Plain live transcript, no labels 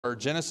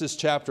Genesis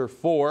chapter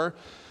 4.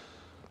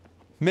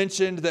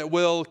 Mentioned that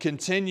we'll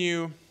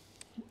continue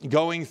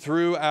going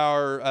through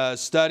our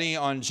study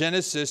on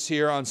Genesis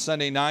here on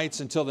Sunday nights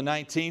until the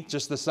 19th,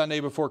 just the Sunday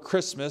before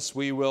Christmas.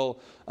 We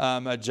will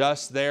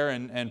adjust there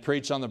and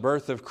preach on the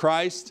birth of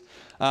Christ.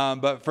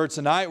 But for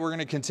tonight, we're going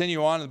to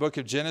continue on in the book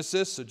of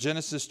Genesis, so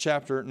Genesis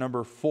chapter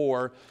number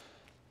 4.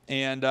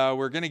 And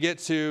we're going to get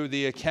to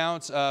the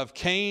account of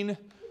Cain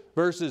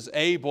versus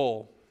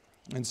Abel.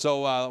 And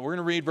so we're going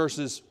to read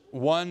verses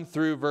 1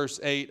 through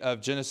verse 8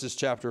 of Genesis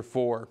chapter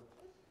 4.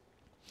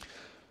 The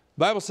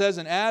Bible says,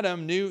 "And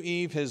Adam knew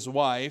Eve his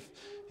wife,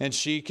 and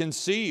she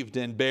conceived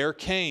and bare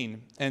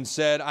Cain, and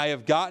said, I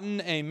have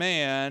gotten a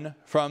man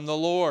from the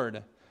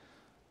Lord."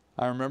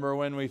 I remember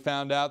when we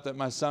found out that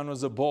my son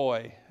was a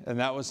boy, and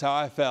that was how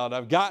I felt.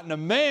 I've gotten a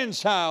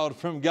man-child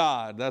from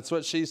God. That's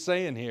what she's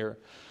saying here.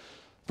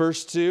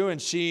 Verse 2,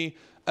 "And she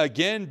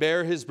again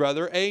bare his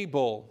brother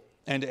Abel.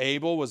 And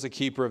Abel was a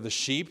keeper of the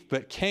sheep,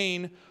 but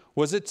Cain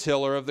was a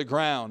tiller of the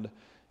ground.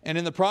 And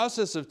in the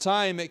process of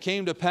time it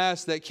came to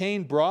pass that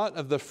Cain brought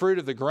of the fruit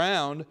of the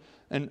ground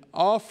an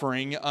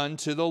offering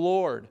unto the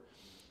Lord.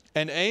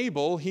 And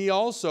Abel he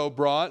also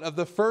brought of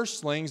the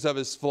firstlings of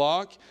his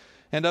flock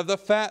and of the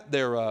fat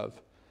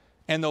thereof.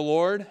 And the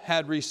Lord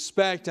had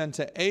respect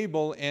unto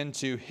Abel and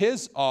to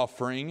his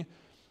offering,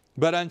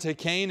 but unto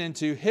Cain and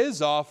to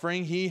his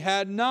offering he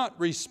had not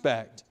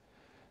respect.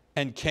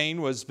 And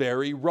Cain was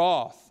very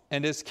wroth,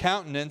 and his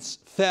countenance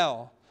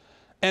fell.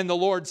 And the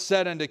Lord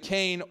said unto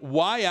Cain,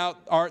 Why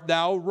art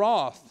thou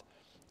wroth?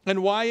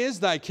 And why is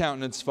thy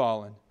countenance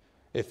fallen?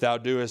 If thou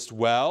doest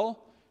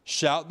well,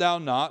 shalt thou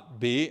not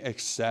be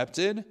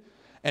accepted?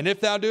 And if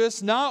thou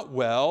doest not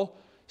well,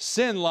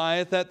 sin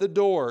lieth at the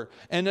door,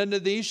 and unto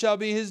thee shall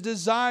be his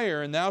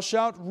desire, and thou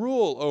shalt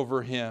rule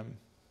over him.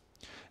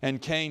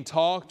 And Cain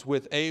talked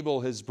with Abel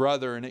his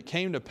brother, and it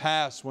came to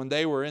pass when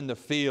they were in the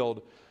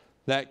field,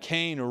 that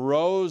Cain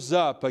rose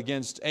up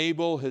against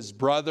Abel his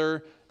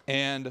brother,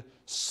 and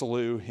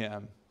slew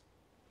him."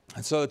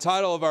 And so the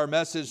title of our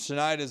message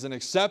tonight is An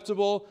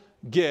Acceptable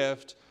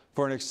Gift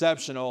for an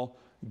Exceptional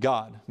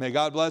God. May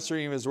God bless the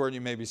reading of His Word, and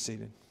you may be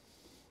seated.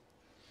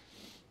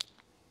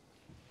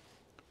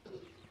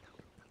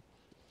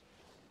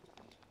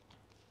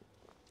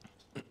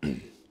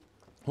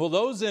 Well,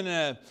 those in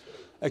an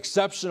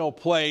exceptional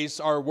place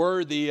are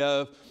worthy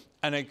of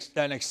an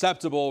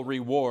acceptable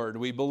reward.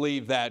 We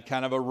believe that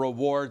kind of a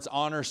rewards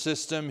honor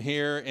system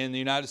here in the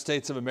United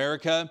States of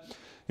America.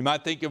 You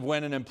might think of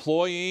when an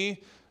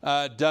employee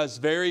does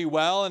very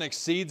well and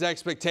exceeds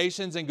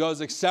expectations and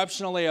goes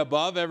exceptionally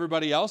above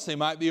everybody else, they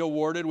might be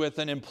awarded with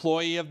an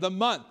Employee of the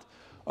Month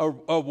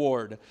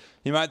award.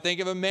 You might think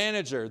of a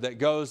manager that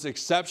goes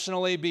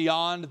exceptionally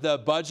beyond the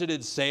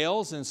budgeted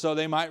sales, and so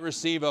they might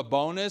receive a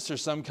bonus or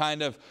some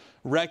kind of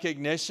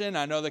recognition.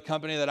 I know the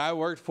company that I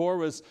worked for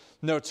was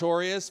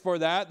notorious for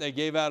that. They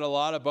gave out a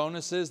lot of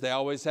bonuses. They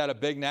always had a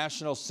big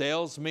national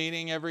sales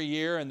meeting every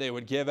year, and they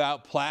would give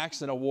out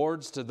plaques and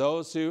awards to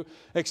those who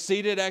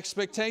exceeded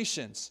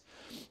expectations.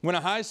 When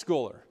a high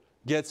schooler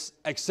gets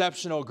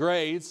exceptional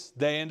grades,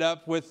 they end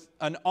up with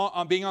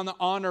being on the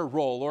honor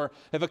roll. Or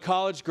if a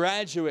college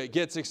graduate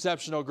gets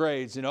exceptional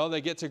grades,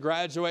 they get to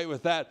graduate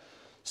with that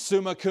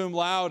summa cum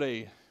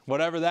laude,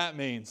 whatever that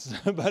means,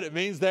 but it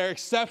means they're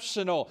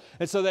exceptional.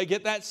 And so they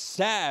get that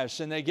sash,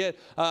 and they get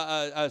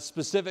a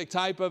specific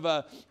type of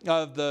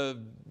the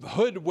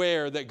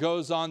hoodwear that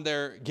goes on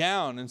their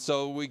gown. And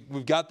so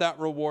we've got that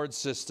reward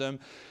system.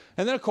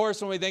 And then, of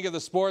course, when we think of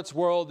the sports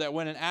world, that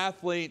when an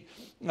athlete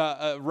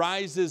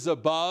rises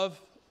above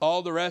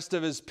all the rest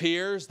of his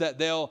peers, that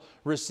they'll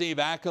receive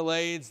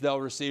accolades, they'll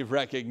receive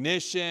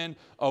recognition,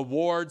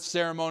 award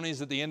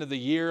ceremonies at the end of the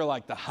year,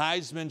 like the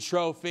Heisman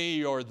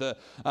Trophy or the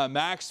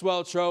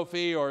Maxwell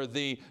Trophy or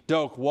the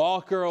Doak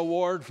Walker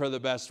Award for the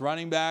best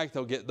running back.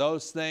 They'll get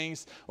those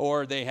things.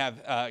 Or they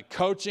have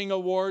coaching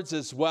awards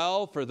as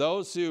well for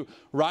those who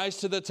rise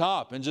to the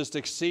top and just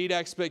exceed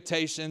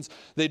expectations.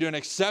 They do an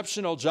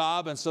exceptional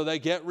job, and so they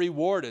get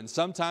rewarded.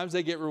 Sometimes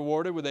they get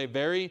rewarded with a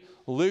very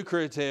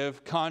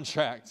lucrative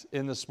contract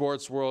in the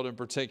sports world in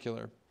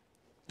particular.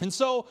 And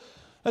so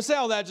I say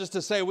all that just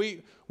to say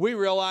we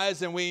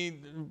realize and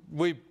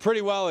we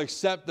pretty well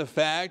accept the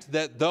fact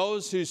that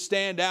those who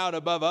stand out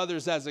above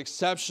others as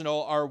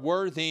exceptional are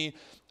worthy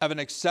of an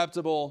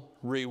acceptable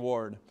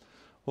reward.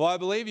 Well, I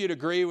believe you'd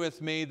agree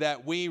with me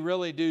that we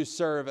really do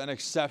serve an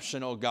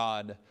exceptional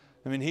God.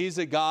 I mean, He's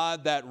a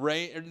God that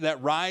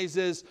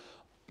rises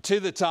to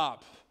the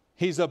top.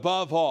 He's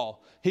above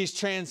all. He's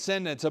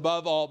transcendent,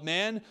 above all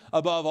men,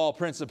 above all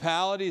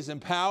principalities and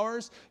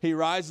powers. He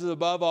rises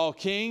above all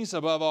kings,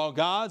 above all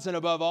gods, and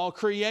above all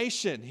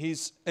creation.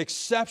 He's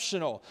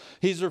exceptional.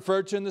 He's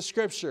referred to in the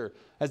Scripture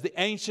as the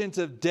Ancient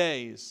of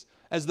Days,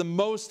 as the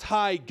Most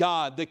High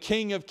God, the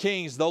King of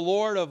Kings, the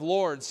Lord of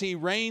Lords. He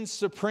reigns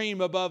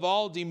supreme above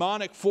all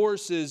demonic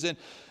forces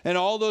and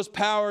all those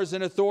powers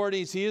and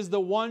authorities. He is the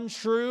one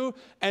true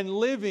and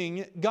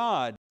living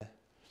God.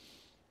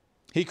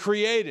 He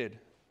created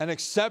an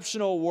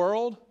exceptional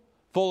world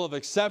full of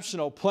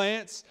exceptional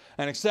plants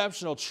and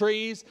exceptional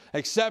trees,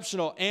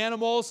 exceptional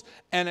animals,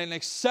 and an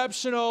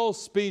exceptional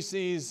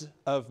species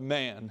of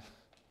man.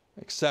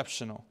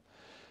 Exceptional.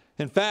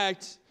 In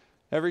fact,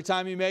 every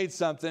time he made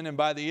something, and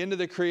by the end of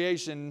the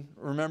creation,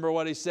 remember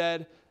what he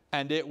said?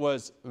 And it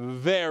was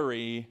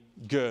very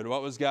good.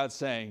 What was God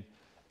saying?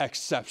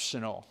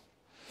 Exceptional.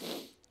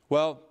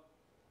 Well,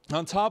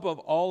 on top of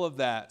all of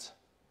that,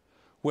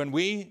 when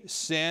we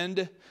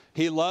sinned,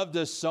 he loved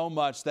us so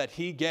much that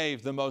he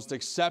gave the most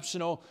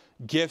exceptional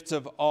gift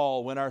of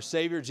all. When our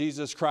Savior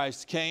Jesus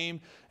Christ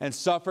came and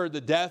suffered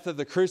the death of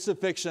the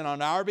crucifixion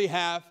on our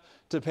behalf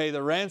to pay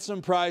the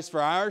ransom price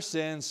for our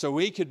sins so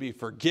we could be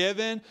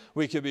forgiven,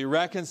 we could be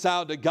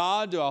reconciled to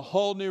God, to a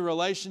whole new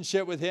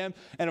relationship with him,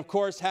 and of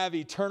course have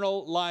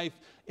eternal life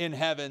in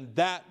heaven.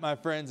 That, my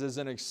friends, is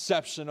an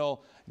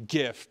exceptional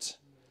gift.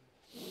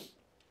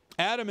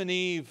 Adam and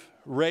Eve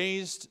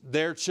raised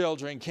their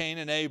children, Cain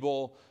and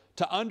Abel,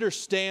 to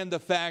understand the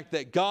fact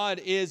that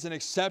God is an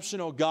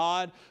exceptional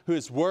God who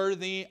is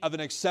worthy of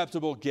an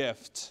acceptable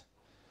gift.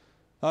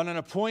 On an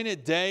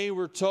appointed day,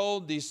 we're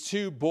told, these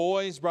two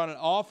boys brought an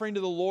offering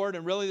to the Lord,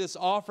 and really this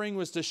offering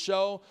was to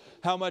show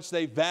how much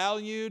they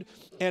valued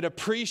and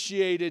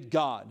appreciated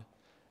God.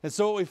 And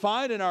so what we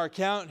find in our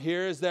account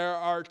here is there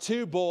are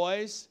two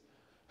boys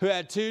who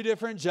had two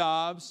different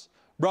jobs,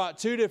 brought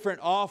two different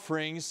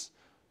offerings,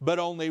 but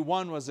only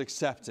one was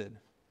accepted.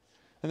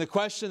 And the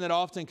question that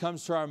often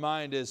comes to our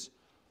mind is,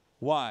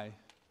 why?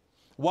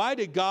 Why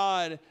did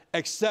God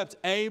accept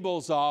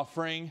Abel's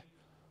offering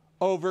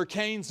over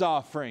Cain's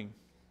offering?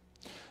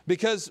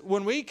 Because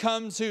when we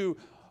come to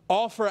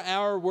offer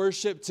our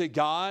worship to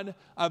God,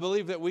 I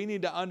believe that we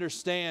need to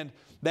understand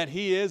that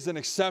he is an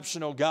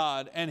exceptional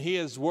God and he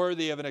is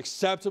worthy of an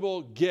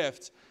acceptable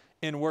gift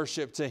in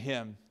worship to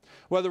him.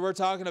 Whether we're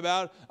talking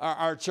about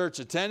our church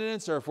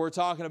attendance or if we're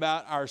talking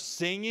about our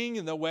singing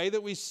and the way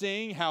that we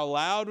sing, how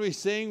loud we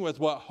sing, with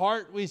what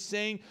heart we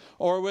sing,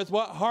 or with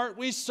what heart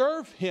we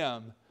serve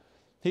him,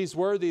 he's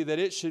worthy that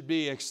it should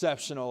be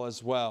exceptional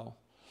as well.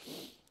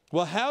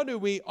 Well, how do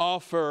we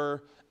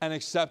offer an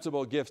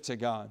acceptable gift to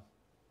God?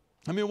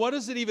 I mean, what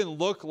does it even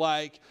look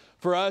like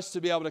for us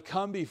to be able to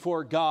come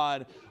before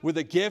God with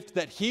a gift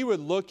that he would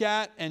look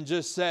at and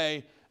just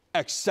say,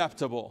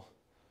 acceptable,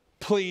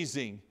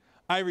 pleasing?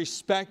 I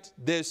respect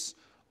this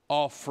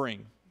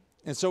offering.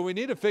 And so we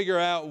need to figure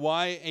out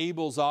why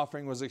Abel's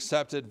offering was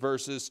accepted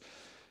versus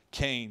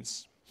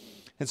Cain's.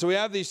 And so we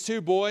have these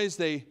two boys.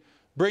 They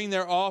bring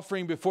their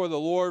offering before the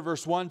Lord.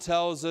 Verse 1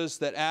 tells us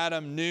that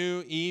Adam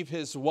knew Eve,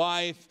 his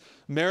wife,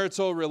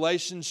 marital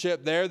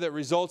relationship there that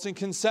results in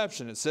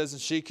conception. It says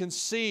that she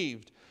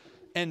conceived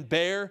and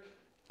bare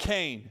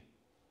Cain.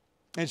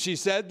 And she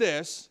said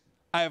this,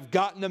 I have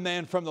gotten a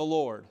man from the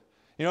Lord.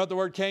 You know what the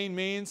word Cain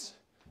means?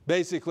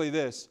 Basically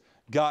this.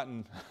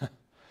 Gotten.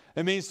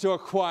 It means to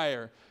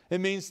acquire. It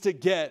means to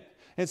get.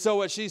 And so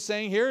what she's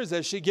saying here is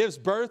as she gives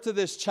birth to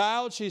this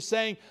child, she's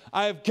saying,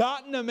 I have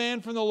gotten a man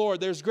from the Lord.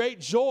 There's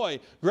great joy,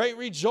 great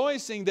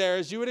rejoicing there,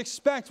 as you would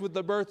expect with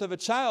the birth of a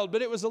child.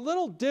 But it was a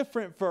little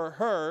different for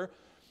her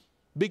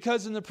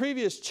because in the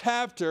previous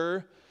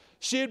chapter,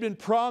 she had been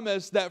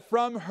promised that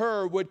from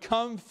her would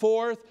come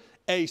forth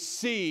a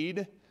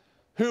seed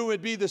who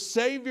would be the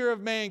Savior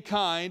of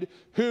mankind,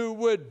 who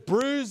would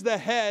bruise the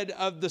head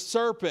of the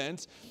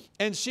serpent.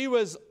 And she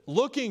was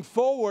looking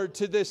forward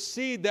to this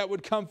seed that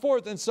would come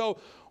forth. And so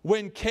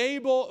when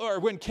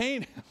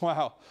Cain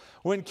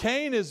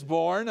is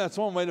born, that's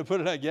one way to put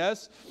it, I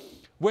guess.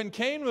 When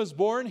Cain was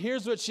born,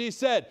 here's what she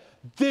said.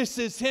 This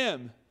is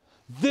him.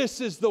 This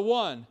is the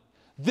one.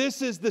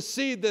 This is the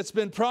seed that's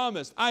been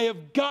promised. I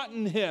have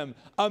gotten him,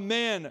 a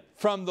man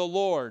from the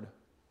Lord.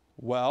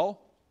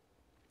 Well,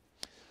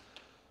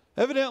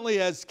 evidently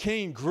as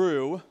Cain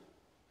grew,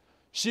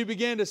 she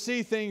began to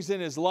see things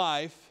in his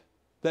life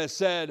that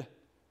said,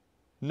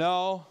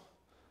 no,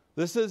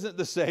 this isn't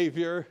the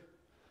Savior.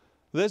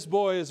 This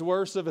boy is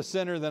worse of a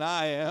sinner than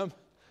I am,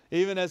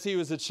 even as he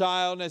was a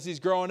child and as he's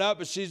growing up.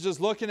 But she's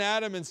just looking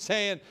at him and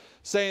saying,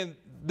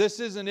 this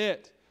isn't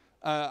it.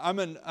 I'm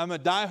a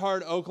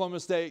diehard Oklahoma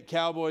State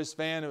Cowboys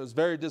fan. It was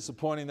very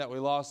disappointing that we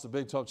lost the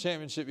Big 12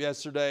 championship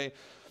yesterday.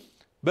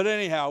 But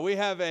anyhow, we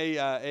have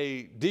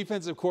a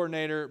defensive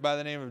coordinator by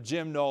the name of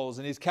Jim Knowles,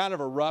 and he's kind of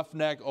a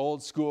roughneck,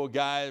 old school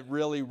guy,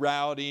 really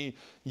rowdy,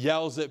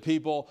 yells at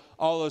people,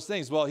 all those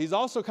things. Well, he's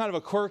also kind of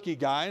a quirky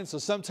guy, and so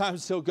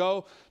sometimes he'll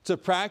go to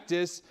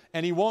practice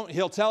and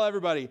he'll tell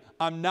everybody,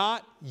 I'm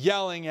not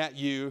yelling at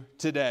you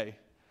today.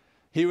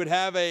 He would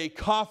have a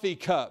coffee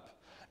cup,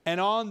 and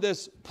on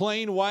this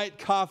plain white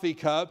coffee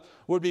cup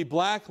would be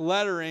black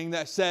lettering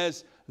that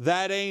says,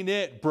 that ain't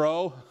it,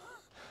 bro.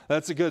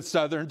 That's a good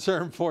Southern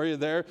term for you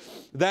there.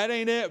 That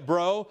ain't it,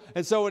 bro.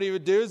 And so what he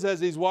would do is as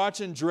he's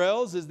watching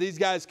drills, as these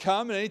guys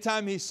come, and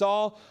anytime he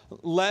saw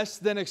less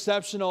than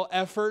exceptional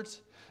effort,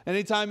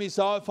 anytime he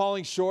saw it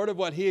falling short of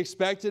what he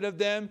expected of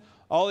them,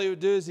 all he would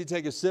do is he'd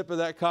take a sip of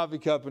that coffee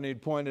cup and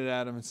he'd point it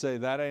at him and say,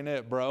 that ain't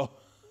it, bro.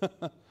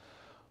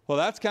 Well,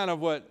 that's kind of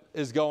what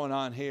is going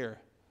on here.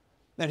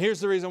 And here's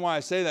the reason why I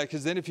say that,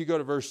 because then if you go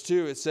to verse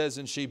 2, it says,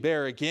 and she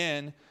bare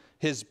again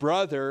his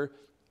brother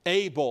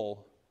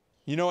Abel.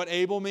 You know what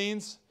Abel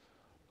means?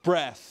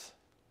 Breath.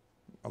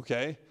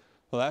 Okay,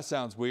 well, that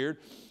sounds weird.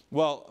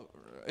 Well,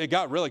 it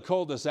got really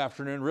cold this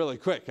afternoon really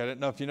quick. I didn't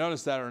know if you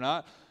noticed that or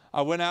not.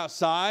 I went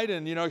outside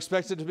and,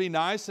 expected to be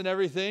nice and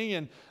everything.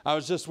 And I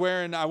was just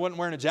I wasn't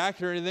wearing a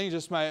jacket or anything,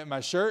 just my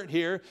shirt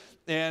here.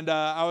 And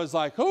I was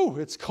like, oh,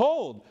 it's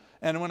cold.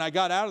 And when I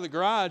got out of the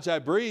garage, I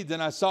breathed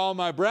and I saw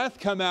my breath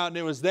come out, and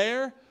it was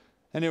there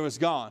and it was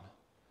gone.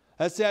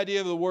 That's the idea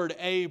of the word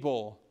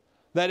Abel.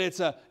 That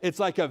it's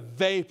like a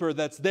vapor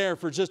that's there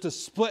for just a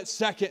split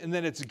second and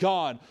then it's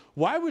gone.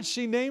 Why would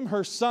she name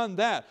her son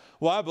that?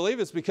 Well, I believe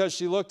it's because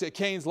she looked at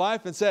Cain's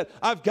life and said,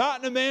 I've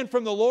gotten a man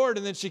from the Lord.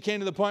 And then she came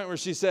to the point where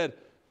she said,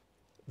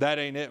 that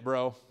ain't it,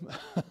 bro.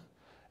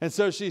 And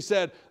so she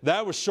said,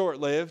 that was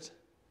short-lived.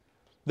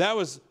 That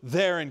was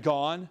there and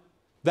gone.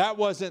 That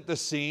wasn't the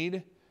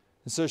seed.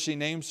 And so she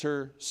names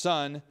her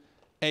son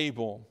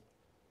Abel.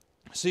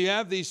 So you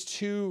have these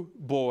two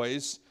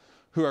boys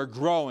who are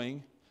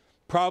growing,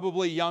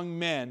 probably young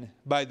men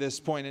by this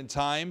point in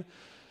time.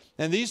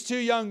 And these two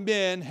young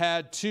men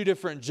had two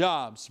different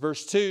jobs.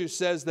 Verse 2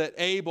 says that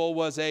Abel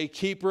was a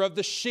keeper of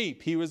the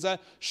sheep. He was a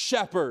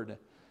shepherd.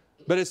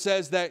 But it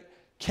says that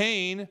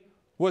Cain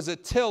was a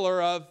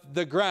tiller of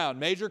the ground.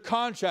 Major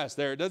contrast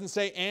there. It doesn't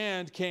say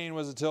and Cain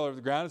was a tiller of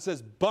the ground. It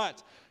says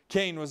but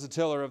Cain was a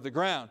tiller of the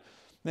ground.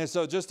 And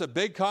so just a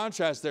big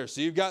contrast there. So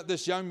you've got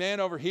this young man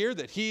over here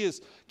that he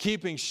is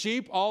keeping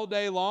sheep all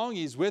day long.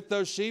 He's with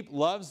those sheep,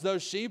 loves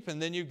those sheep. And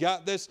then you've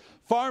got this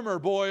farmer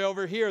boy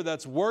over here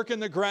that's working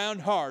the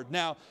ground hard.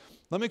 Now,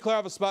 let me clear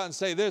up a spot and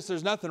say this.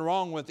 There's nothing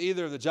wrong with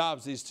either of the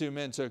jobs these two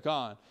men took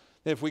on.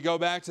 If we go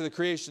back to the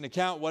creation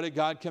account, what did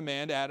God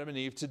command Adam and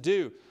Eve to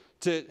do?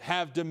 To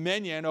have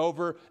dominion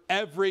over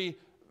every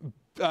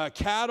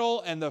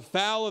cattle and the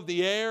fowl of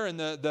the air and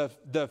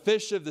the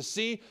fish of the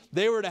sea.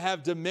 They were to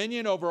have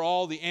dominion over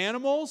all the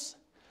animals,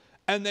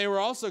 and they were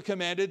also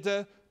commanded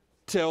to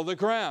till the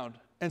ground.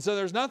 And so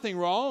there's nothing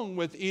wrong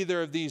with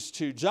either of these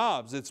two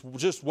jobs. It's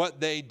just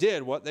what they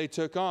did, what they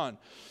took on.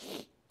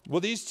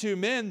 Well, these two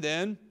men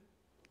then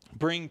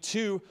bring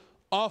two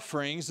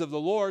offerings of the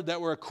Lord that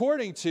were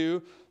according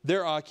to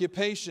their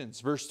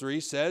occupations. Verse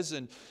 3 says,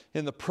 and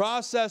in the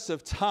process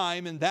of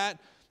time, and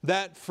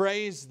that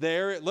phrase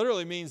there, it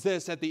literally means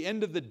this: at the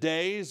end of the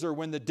days, or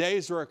when the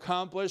days are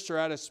accomplished, or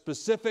at a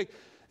specific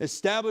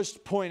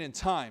established point in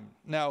time.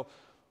 Now,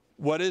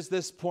 what is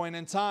this point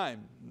in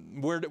time?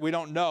 We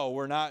don't know.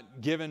 We're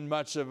not given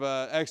much of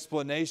an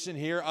explanation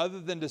here, other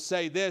than to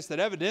say this, that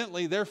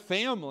evidently their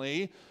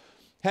family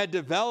had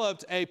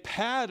developed a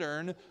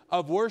pattern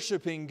of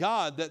worshiping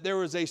God, that there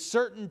was a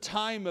certain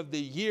time of the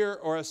year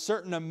or a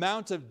certain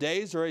amount of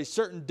days or a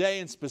certain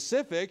day in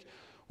specific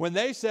when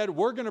they said,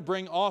 we're going to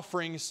bring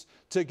offerings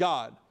to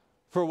God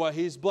for what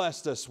He's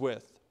blessed us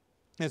with.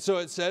 And so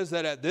it says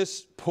that at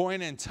this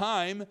point in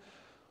time,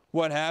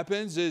 what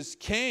happens is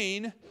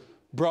Cain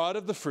brought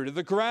of the fruit of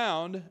the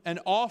ground an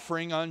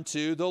offering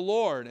unto the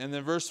Lord. And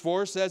then verse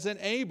 4 says, and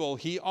Abel,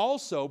 he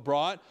also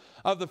brought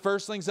of the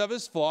firstlings of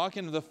his flock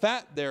and of the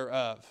fat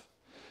thereof.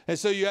 And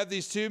so you have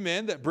these two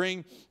men that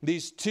bring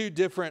these two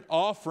different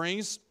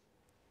offerings.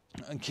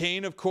 And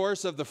Cain, of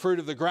course, of the fruit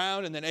of the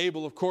ground, and then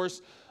Abel, of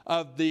course,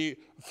 of the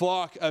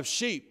flock of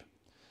sheep.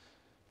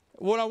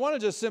 What I want to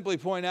just simply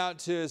point out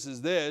to us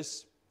is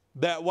this,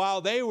 that while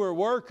they were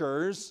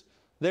workers,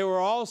 they were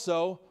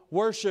also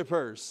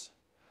worshipers.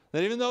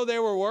 That even though they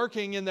were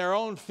working in their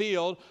own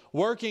field,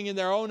 working in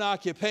their own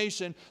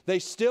occupation, they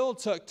still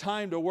took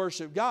time to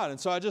worship God. And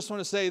so I just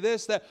want to say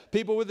this, that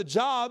people with a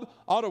job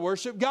ought to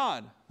worship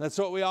God. That's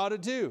what we ought to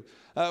do.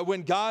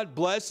 When God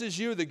blesses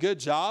you with a good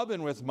job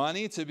and with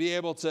money to be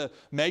able to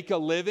make a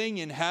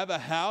living and have a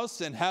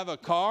house and have a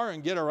car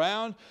and get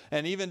around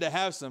and even to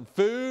have some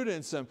food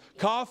and some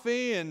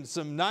coffee and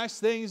some nice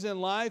things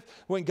in life,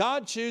 when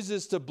God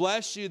chooses to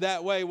bless you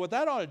that way, what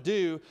that ought to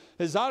do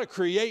is ought to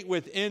create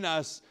within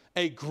us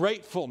a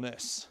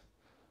gratefulness,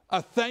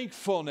 a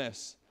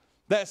thankfulness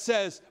that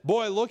says,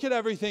 boy, look at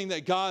everything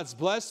that God's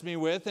blessed me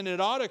with. And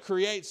it ought to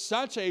create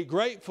such a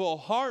grateful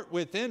heart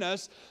within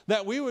us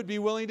that we would be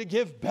willing to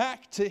give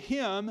back to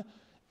Him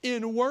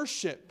in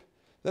worship.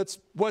 That's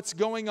what's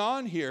going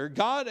on here.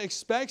 God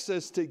expects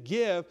us to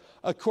give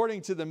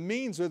according to the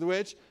means with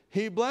which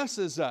He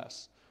blesses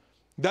us.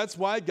 That's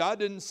why God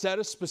didn't set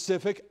a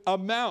specific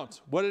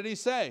amount. What did He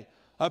say?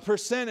 A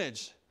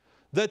percentage.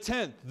 The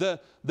tenth,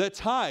 the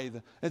tithe.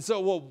 And so,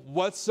 well,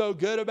 what's so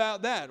good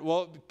about that?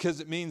 Well, because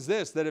it means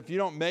this, that if you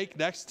don't make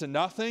next to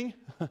nothing,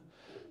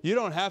 you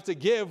don't have to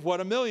give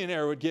what a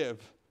millionaire would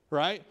give,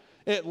 right?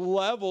 It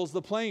levels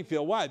the playing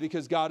field. Why?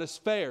 Because God is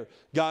fair.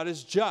 God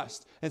is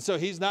just. And so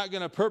He's not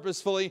going to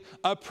purposefully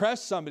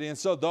oppress somebody. And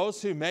so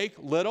those who make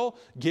little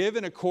give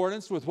in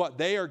accordance with what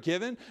they are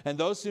given. And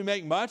those who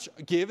make much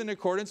give in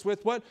accordance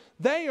with what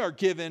they are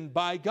given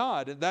by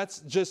God. And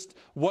that's just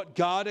what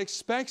God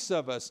expects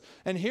of us.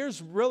 And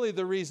here's really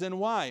the reason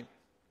why.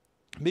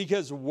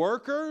 Because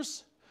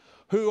workers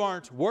who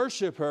aren't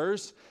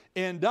worshipers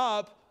end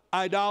up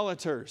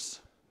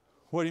idolaters.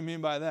 What do you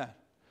mean by that?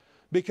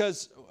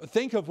 Because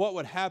think of what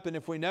would happen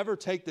if we never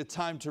take the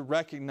time to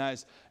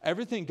recognize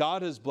everything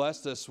God has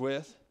blessed us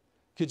with.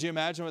 Could you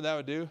imagine what that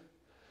would do?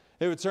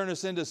 It would turn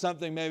us into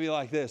something maybe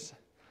like this.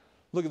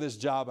 Look at this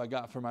job I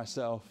got for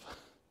myself.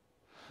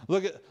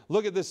 Look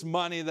at this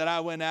money that I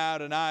went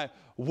out and I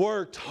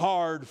worked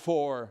hard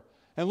for.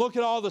 And look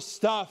at all the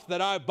stuff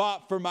that I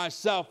bought for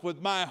myself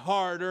with my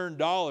hard-earned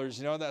dollars.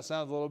 You know what that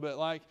sounds a little bit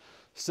like?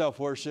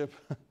 Self-worship.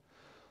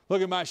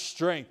 Look at my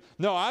strength.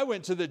 No, I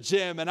went to the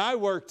gym and I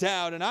worked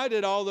out and I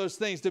did all those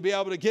things to be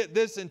able to get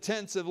this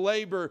intensive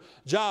labor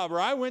job.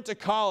 Or I went to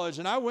college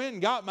and I went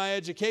and got my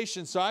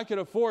education so I could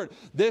afford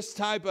this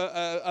type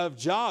of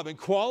job and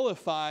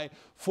qualify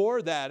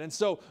for that. And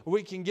so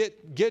we can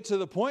get to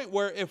the point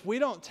where if we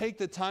don't take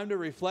the time to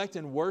reflect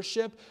and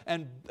worship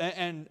and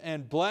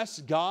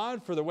bless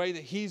God for the way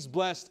that He's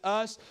blessed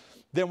us,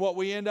 then what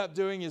we end up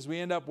doing is we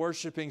end up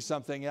worshiping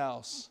something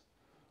else.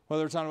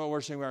 Whether we're talking about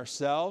worshiping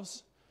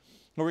ourselves,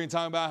 or we can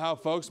talk about how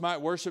folks might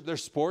worship their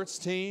sports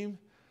team.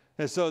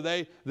 And so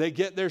they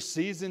get their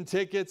season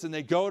tickets and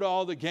they go to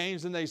all the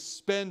games and they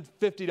spend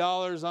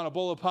 $50 on a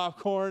bowl of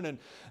popcorn and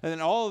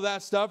then all of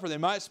that stuff. Or they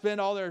might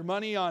spend all their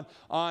money on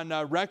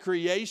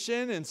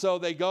recreation. And so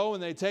they go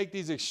and they take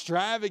these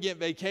extravagant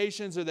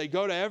vacations, or they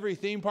go to every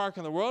theme park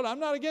in the world. I'm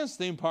not against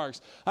theme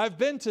parks. I've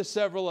been to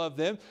several of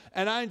them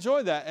and I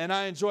enjoy that and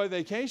I enjoy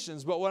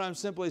vacations. But what I'm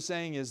simply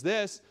saying is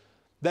this,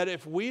 that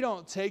if we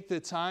don't take the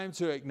time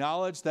to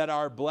acknowledge that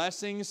our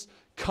blessings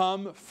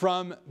come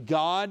from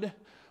God,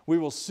 we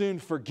will soon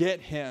forget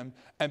Him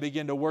and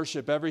begin to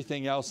worship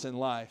everything else in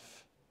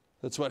life.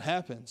 That's what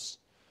happens.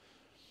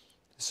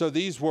 So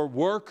these were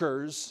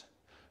workers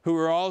who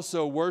were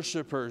also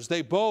worshipers.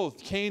 They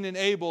both, Cain and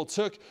Abel,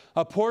 took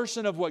a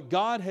portion of what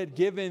God had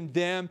given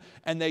them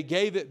and they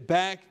gave it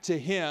back to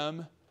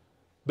Him.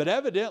 But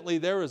evidently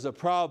there was a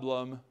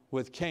problem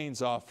with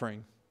Cain's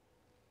offering.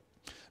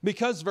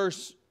 Because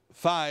verse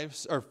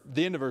 5, or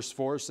the end of verse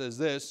 4 says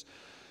this,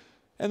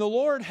 and the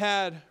Lord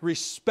had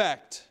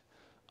respect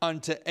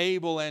unto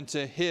Abel and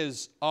to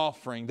his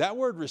offering. That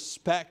word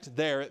respect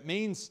there, it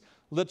means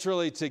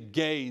literally to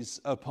gaze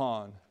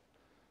upon.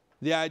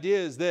 The idea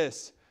is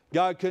this,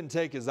 God couldn't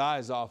take His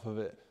eyes off of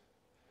it.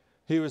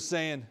 He was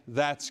saying,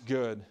 that's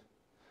good.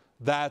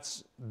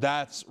 That's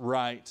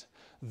right.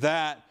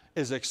 That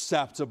is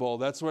acceptable.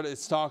 That's what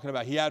it's talking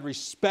about. He had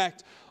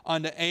respect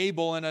unto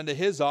Abel and unto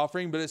his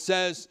offering, but it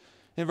says,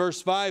 in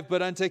verse 5,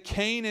 but unto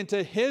Cain and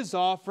to his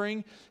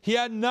offering, he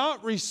had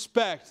not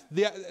respect.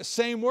 The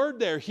same word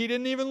there. He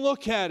didn't even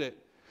look at it.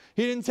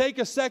 He didn't take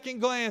a second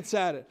glance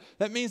at it.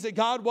 That means that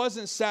God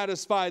wasn't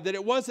satisfied, that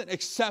it wasn't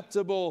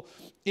acceptable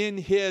in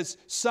His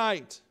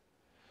sight.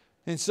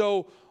 And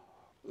so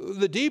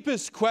the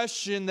deepest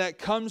question that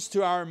comes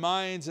to our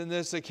minds in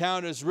this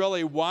account is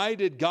really, why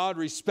did God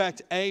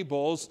respect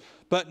Abel's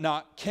but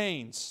not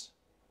Cain's?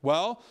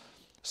 Well,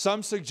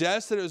 some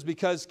suggest that it was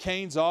because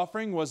Cain's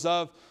offering was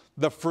of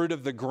the fruit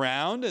of the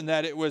ground, and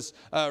that it was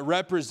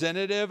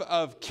representative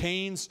of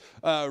Cain's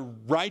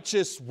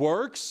righteous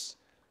works,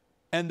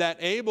 and that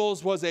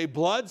Abel's was a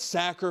blood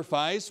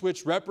sacrifice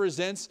which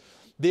represents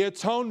the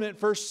atonement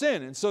for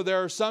sin. And so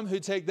there are some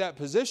who take that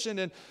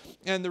position,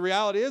 and the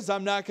reality is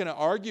I'm not going to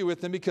argue with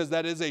them, because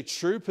that is a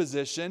true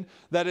position,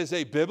 that is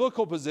a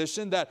biblical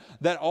position, that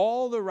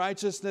all the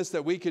righteousness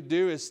that we could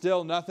do is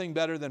still nothing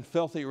better than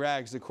filthy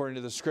rags according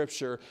to the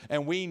Scripture,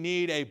 and we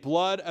need a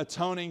blood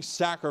atoning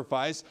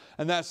sacrifice,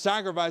 and that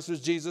sacrifice was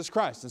Jesus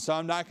Christ. And so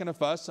I'm not going to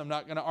fuss, I'm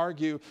not going to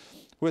argue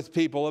with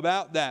people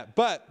about that.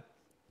 But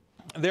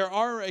there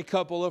are a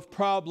couple of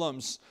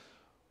problems.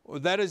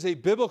 That is a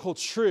biblical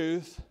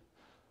truth,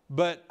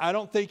 but I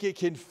don't think it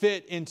can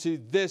fit into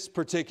this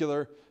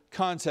particular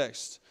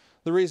context.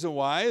 The reason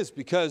why is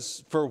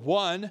because, for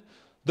one,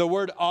 the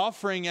word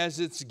offering as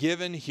it's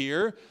given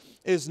here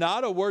is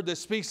not a word that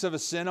speaks of a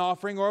sin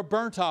offering or a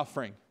burnt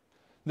offering.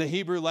 The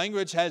Hebrew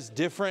language has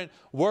different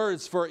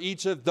words for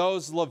each of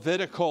those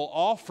Levitical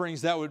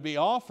offerings that would be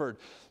offered.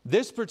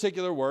 This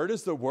particular word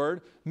is the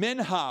word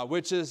minha,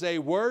 which is a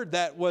word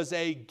that was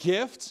a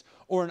gift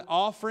or an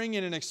offering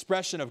and an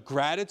expression of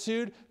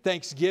gratitude,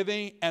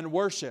 thanksgiving, and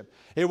worship.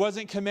 It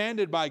wasn't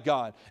commanded by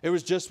God. It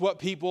was just what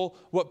people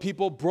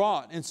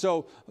brought. And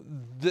so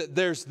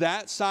there's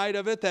that side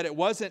of it, that it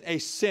wasn't a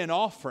sin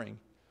offering.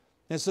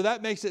 And so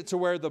that makes it to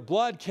where the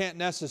blood can't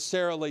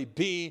necessarily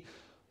be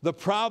the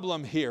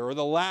problem here, or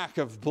the lack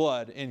of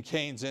blood in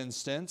Cain's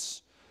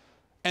instance.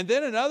 And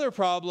then another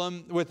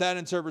problem with that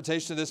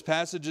interpretation of this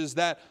passage is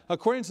that,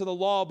 according to the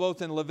law,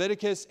 both in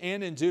Leviticus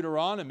and in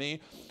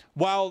Deuteronomy,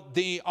 while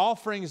the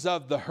offerings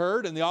of the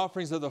herd and the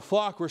offerings of the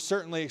flock were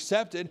certainly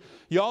accepted,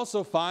 you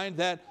also find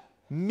that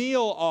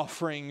meal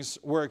offerings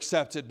were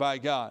accepted by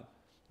God.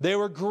 They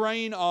were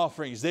grain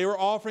offerings. They were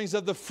offerings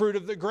of the fruit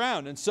of the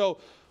ground. And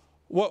so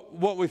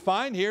what we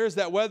find here is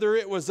that whether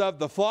it was of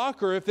the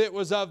flock or if it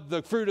was of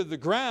the fruit of the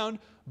ground,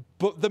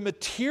 but the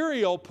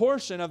material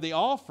portion of the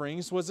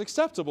offerings was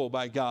acceptable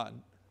by God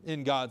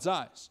in God's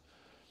eyes.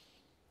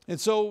 And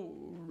so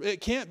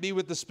it can't be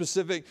with the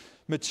specific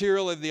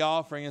material of the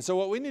offering. And so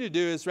what we need to do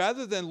is,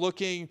 rather than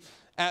looking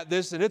at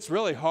this, and it's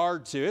really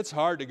hard to. It's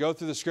hard to go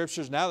through the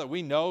scriptures now that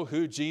we know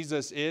who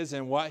Jesus is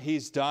and what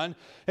he's done.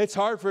 It's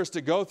hard for us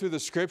to go through the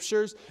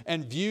scriptures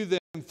and view them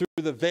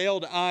through the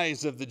veiled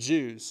eyes of the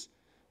Jews.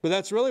 But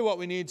that's really what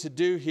we need to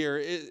do here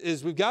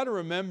is we've got to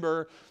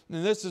remember,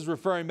 and this is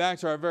referring back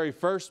to our very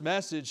first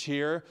message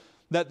here,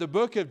 that the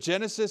book of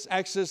Genesis,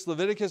 Exodus,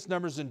 Leviticus,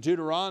 Numbers, and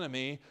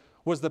Deuteronomy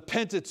was the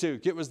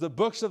Pentateuch. It was the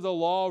books of the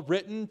law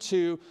written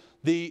to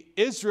the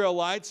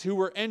Israelites who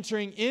were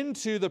entering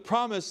into the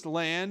promised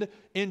land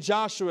in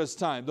Joshua's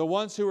time, the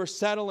ones who were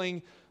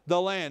settling the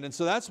land. And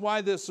so that's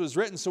why this was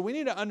written. So we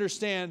need to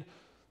understand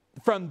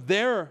from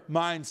their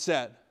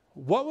mindset,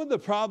 what would the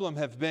problem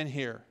have been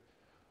here?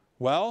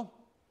 Well,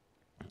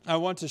 I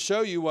want to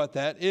show you what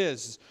that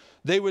is.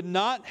 They would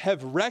not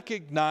have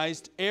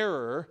recognized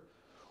error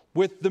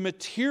with the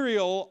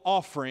material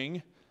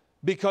offering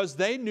because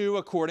they knew,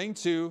 according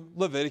to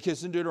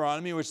Leviticus and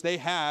Deuteronomy, which they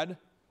had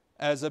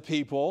as a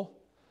people,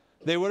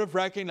 they would have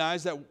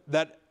recognized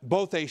that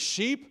both a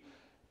sheep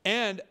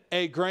and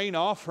a grain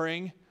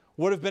offering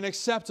would have been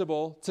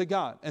acceptable to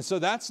God. And so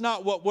that's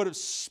not what would have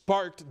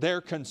sparked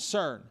their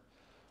concern.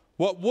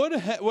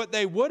 What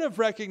they would have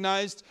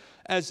recognized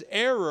as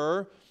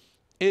error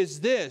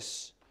is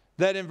this,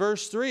 that in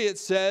verse 3 it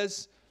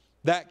says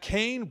that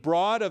Cain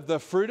brought of the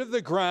fruit of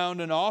the ground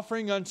an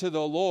offering unto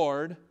the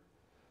Lord.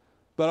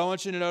 But I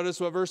want you to notice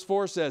what verse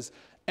 4 says.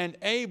 And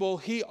Abel,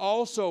 he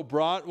also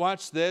brought,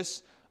 watch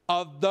this,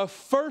 of the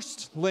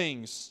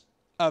firstlings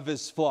of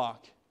his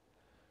flock,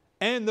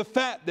 and the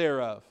fat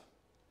thereof.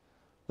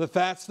 The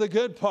fat's the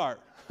good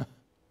part.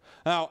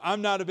 Now,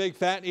 I'm not a big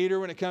fat eater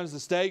when it comes to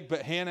steak,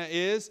 but Hannah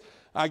is.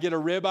 I get a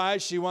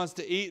ribeye. She wants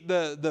to eat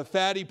the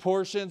fatty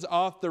portions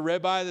off the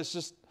ribeye. That's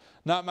just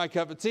not my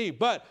cup of tea.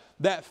 But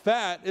that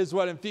fat is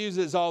what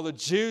infuses all the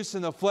juice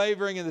and the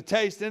flavoring and the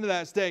taste into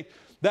that steak.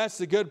 That's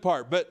the good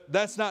part. But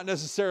that's not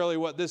necessarily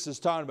what this is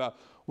talking about.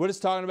 What it's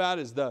talking about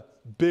is the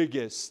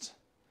biggest,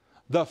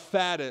 the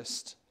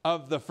fattest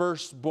of the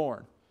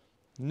firstborn.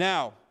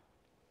 Now,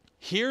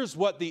 here's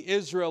what the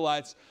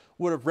Israelites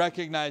would have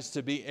recognized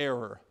to be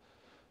error.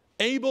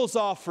 Abel's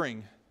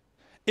offering,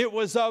 it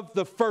was of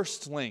the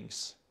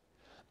firstlings.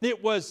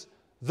 It was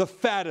the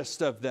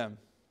fattest of them.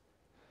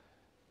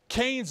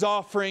 Cain's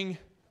offering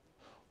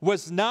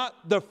was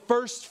not the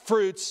first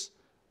fruits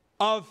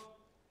of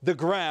the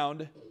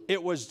ground.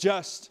 It was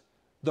just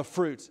the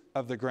fruit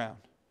of the ground.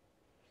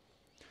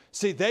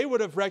 See, they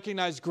would have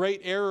recognized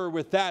great error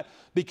with that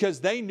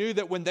because they knew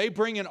that when they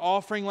bring an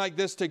offering like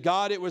this to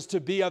God, it was to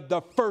be of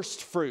the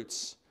first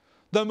fruits,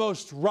 the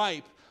most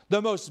ripe,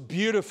 the most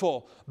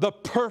beautiful, the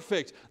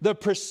perfect, the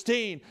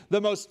pristine,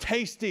 the most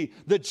tasty,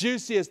 the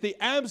juiciest, the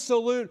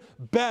absolute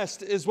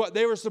best is what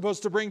they were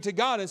supposed to bring to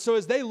God. And so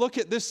as they look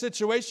at this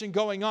situation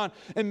going on,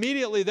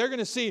 immediately they're going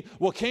to see,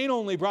 well, Cain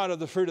only brought of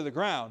the fruit of the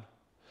ground,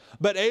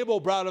 but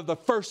Abel brought of the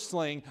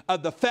firstling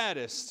of the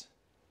fattest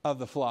of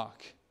the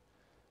flock.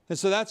 And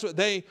so that's what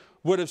they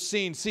would have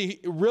seen. See,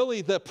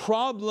 really the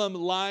problem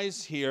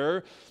lies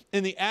here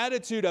in the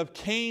attitude of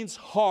Cain's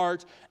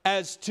heart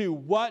as to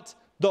what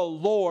the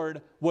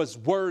Lord was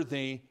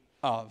worthy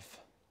of.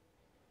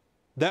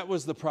 That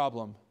was the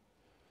problem.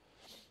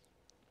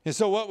 And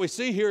so what we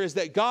see here is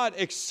that God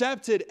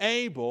accepted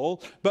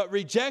Abel, but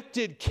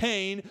rejected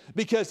Cain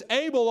because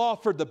Abel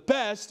offered the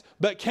best,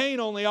 but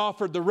Cain only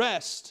offered the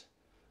rest.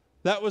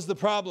 That was the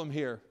problem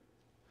here.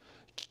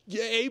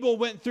 Abel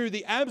went through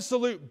the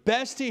absolute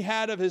best he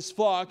had of his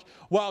flock,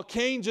 while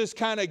Cain just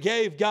kind of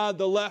gave God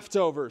the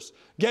leftovers,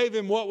 gave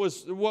him what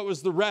was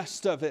the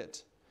rest of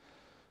it.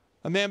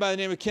 A man by the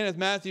name of Kenneth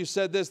Matthews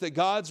said this, that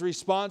God's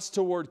response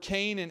toward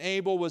Cain and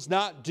Abel was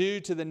not due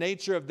to the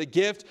nature of the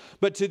gift,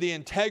 but to the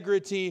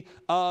integrity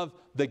of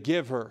the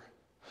giver.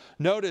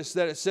 Notice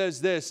that it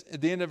says this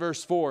at the end of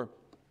verse 4,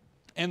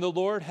 and the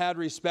Lord had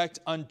respect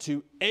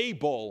unto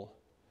Abel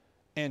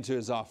and to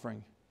his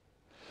offering.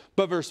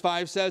 But verse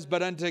 5 says,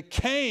 but unto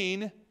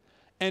Cain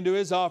and to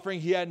his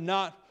offering he had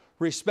not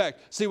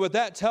respect. See, what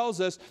that tells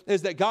us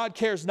is that God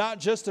cares not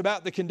just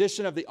about the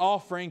condition of the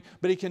offering,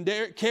 but he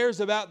cares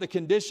about the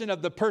condition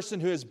of the person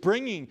who is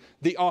bringing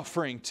the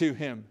offering to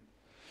him.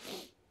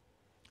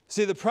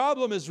 See, the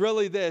problem is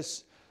really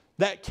this,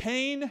 that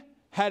Cain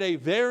had a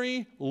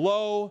very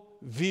low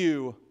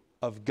view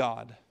of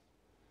God.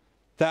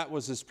 That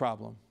was his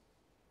problem.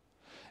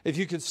 If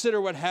you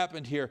consider what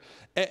happened here,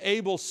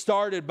 Abel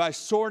started by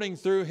sorting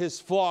through his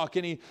flock,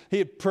 and he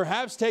had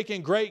perhaps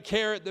taken great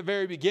care at the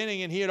very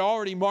beginning, and he had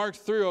already marked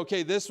through,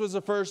 okay, this was a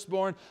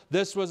firstborn,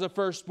 this was a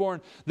firstborn,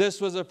 this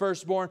was a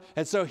firstborn,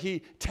 and so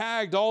he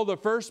tagged all the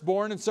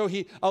firstborn, and so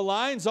he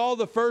aligns all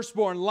the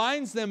firstborn,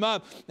 lines them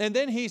up, and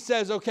then he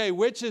says, okay,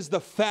 which is the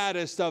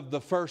fattest of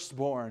the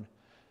firstborn?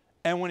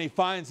 And when he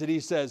finds it, he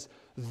says,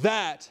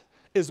 that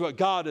is what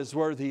God is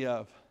worthy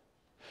of.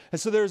 And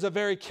so there's a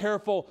very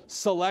careful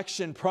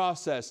selection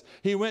process.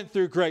 He went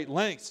through great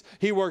lengths.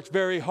 He worked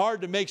very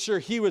hard to make sure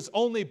he was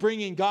only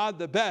bringing God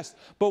the best.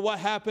 But what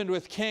happened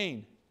with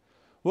Cain?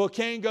 Well,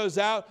 Cain goes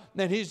out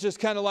and he's just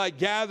kind of like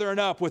gathering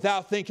up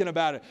without thinking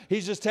about it.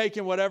 He's just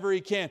taking whatever he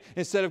can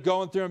instead of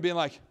going through and being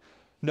like,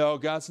 no,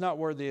 God's not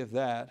worthy of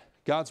that.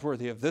 God's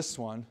worthy of this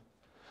one.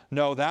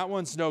 No, that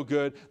one's no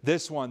good.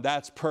 This one,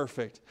 that's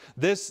perfect.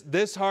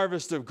 This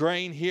harvest of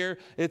grain here,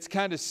 it's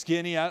kind of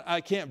skinny. I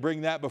can't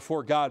bring that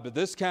before God. But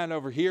this kind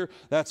over here,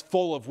 that's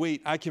full of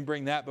wheat. I can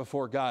bring that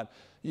before God.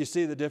 You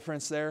see the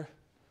difference there?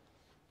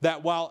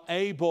 That while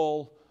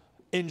Abel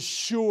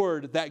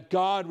ensured that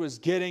God was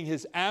getting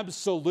his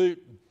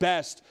absolute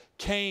best,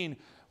 Cain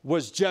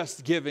was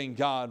just giving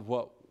God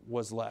what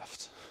was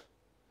left.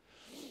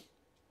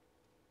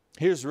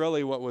 Here's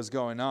really what was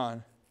going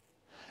on.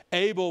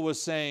 Abel was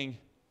saying,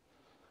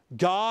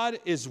 God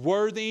is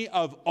worthy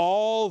of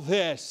all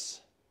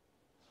this,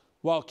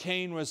 while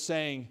Cain was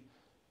saying,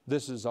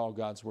 this is all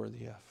God's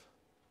worthy of.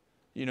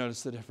 You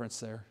notice the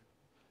difference there?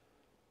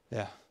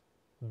 Yeah,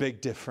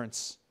 big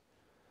difference.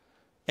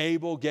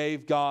 Abel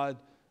gave God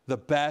the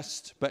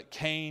best, but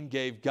Cain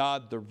gave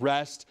God the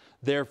rest.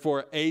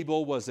 Therefore,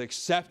 Abel was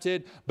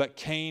accepted, but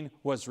Cain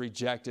was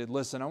rejected.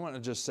 Listen, I want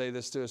to just say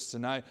this to us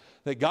tonight,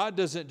 that God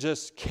doesn't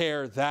just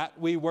care that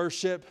we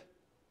worship.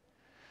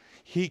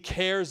 He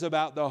cares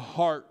about the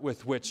heart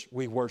with which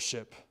we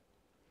worship.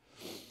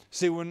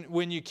 See,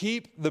 when you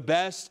keep the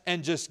best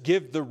and just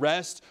give the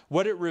rest,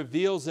 what it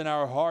reveals in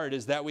our heart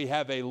is that we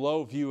have a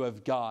low view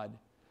of God.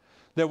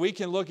 That we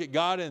can look at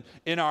God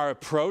in our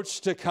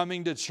approach to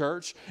coming to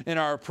church, in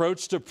our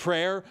approach to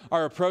prayer,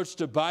 our approach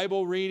to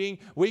Bible reading.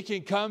 We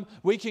can come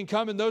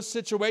in those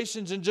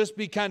situations and just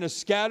be kind of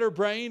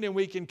scatterbrained, and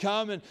we can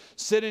come and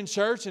sit in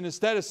church, and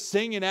instead of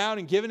singing out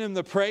and giving Him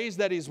the praise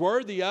that He's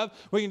worthy of,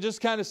 we can just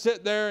kind of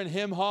sit there and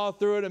hem-haw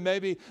through it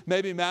and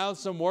maybe mouth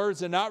some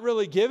words and not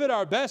really give it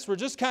our best. We're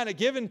just kind of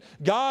giving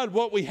God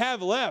what we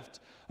have left.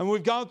 And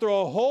we've gone through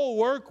a whole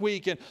work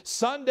week, and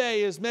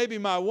Sunday is maybe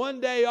my one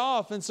day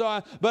off. And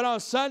but on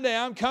Sunday,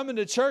 I'm coming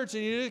to church,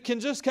 and you can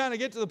just kind of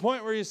get to the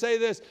point where you say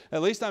this,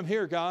 at least I'm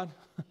here, God.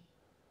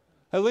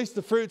 At least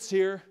the fruit's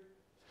here.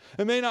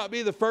 It may not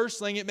be the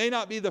firstling, it may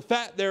not be the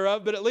fat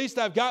thereof, but at least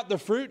I've got the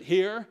fruit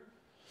here.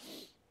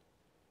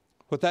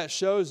 What that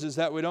shows is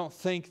that we don't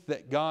think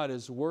that God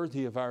is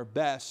worthy of our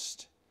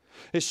best.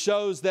 It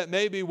shows that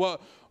maybe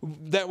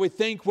that we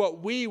think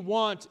what we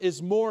want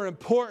is more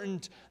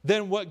important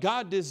than what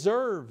God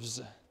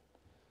deserves.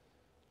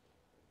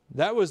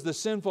 That was the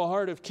sinful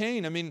heart of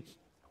Cain. I mean,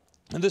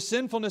 the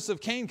sinfulness of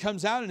Cain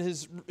comes out in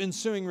his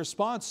ensuing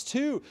response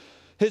to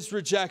his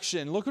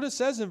rejection. Look what it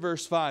says in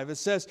verse 5. It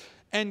says,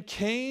 and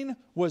Cain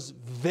was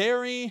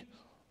very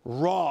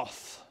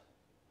wroth.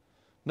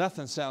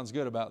 Nothing sounds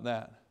good about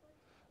that.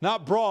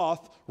 Not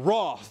broth,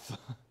 wroth.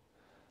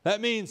 That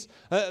means,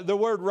 the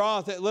word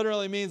wrath, it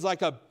literally means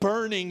like a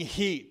burning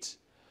heat.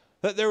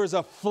 That there was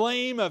a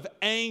flame of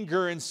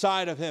anger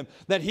inside of him.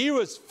 That he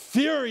was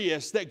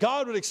furious that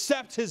God would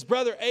accept his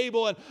brother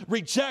Abel and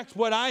reject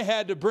what I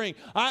had to bring.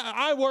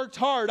 I worked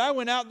hard. I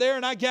went out there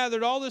and I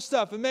gathered all this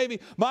stuff. And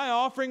maybe my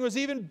offering was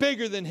even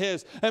bigger than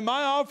his. And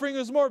my offering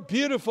was more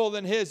beautiful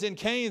than his. In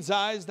Cain's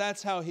eyes,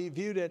 that's how he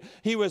viewed it.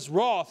 He was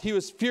wroth. He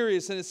was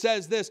furious. And it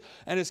says this,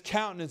 and his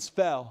countenance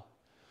fell.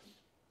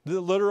 The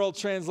literal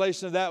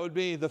translation of that would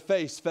be the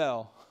face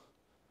fell.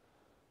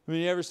 I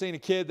mean, you ever seen a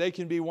kid? They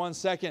can be 1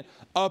 second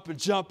up and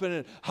jumping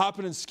and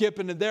hopping and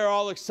skipping, and they're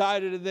all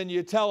excited, and then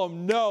you tell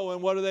them no,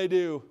 and what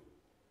do?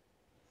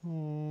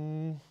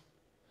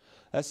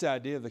 That's the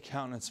idea of the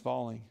countenance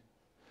falling.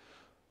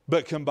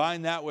 But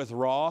combine that with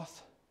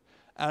wrath,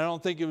 and I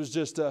don't think it was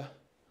just I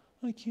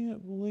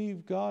can't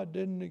believe God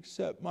didn't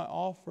accept my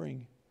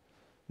offering.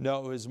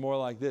 No, it was more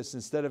like this.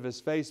 Instead of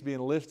his face being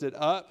lifted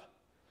up,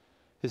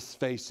 his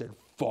face had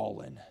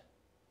fallen.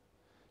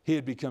 He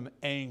had become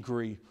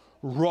angry,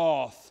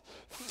 wroth,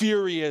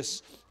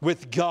 furious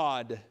with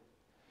God.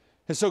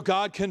 And so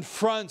God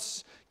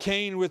confronts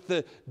Cain with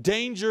the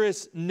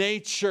dangerous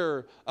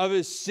nature of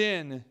his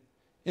sin.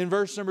 In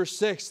verse number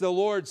 6, the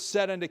Lord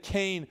said unto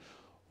Cain,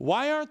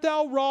 why art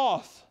thou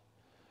wroth?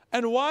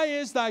 And why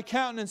is thy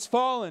countenance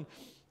fallen?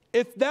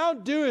 If thou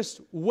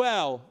doest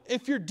well,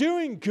 if you're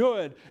doing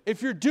good,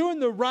 if you're doing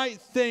the right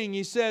thing,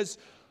 he says,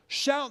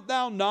 shalt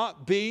thou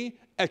not be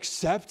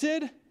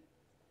accepted?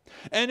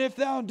 And if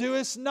thou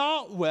doest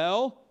not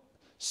well,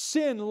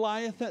 sin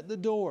lieth at the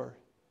door.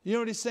 You know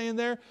what he's saying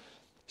there?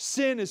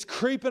 Sin is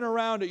creeping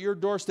around at your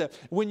doorstep.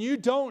 When you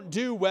don't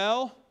do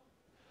well,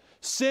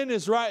 sin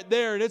is right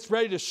there and it's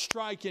ready to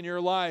strike in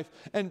your life.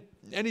 And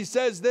he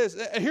says this,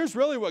 here's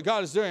really what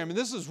God is doing. I mean,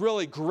 this is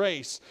really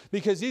grace,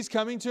 because he's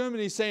coming to him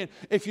and he's saying,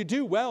 if you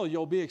do well,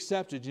 you'll be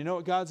accepted. You know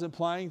what God's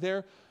implying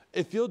there?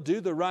 If you'll do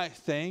the right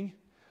thing,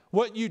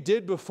 what you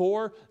did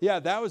before, yeah,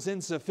 that was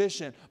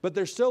insufficient. But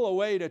there's still a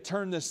way to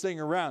turn this thing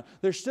around.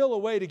 There's still a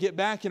way to get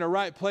back in a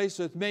right place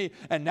with me.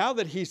 And now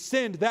that he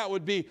sinned, that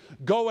would be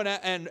go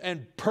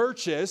and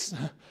purchase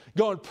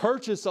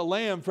a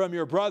lamb from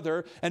your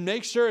brother and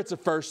make sure it's a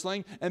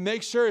firstling and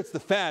make sure it's the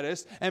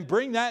fattest and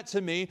bring that to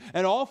me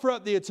and offer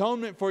up the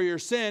atonement for your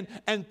sin,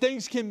 and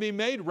things can be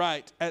made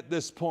right at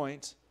this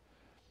point.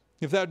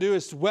 If thou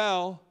doest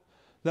well,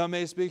 thou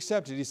mayest be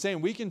accepted. He's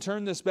saying we can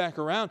turn this back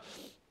around.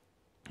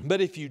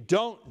 But if you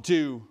don't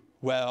do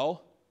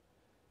well,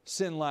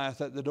 sin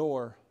lieth at the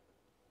door.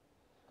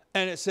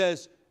 And it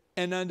says,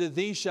 and unto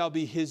thee shall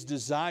be his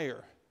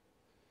desire.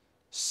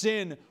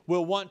 Sin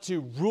will want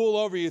to rule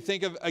over you.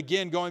 Think of,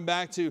 again, going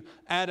back to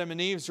Adam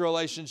and Eve's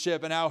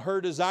relationship and how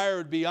her desire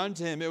would be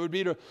unto him. It would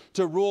be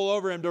to rule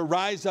over him, to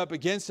rise up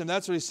against him.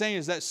 That's what he's saying,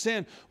 is that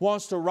sin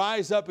wants to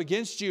rise up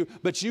against you,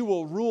 but you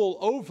will rule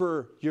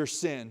over your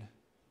sin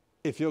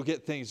if you'll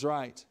get things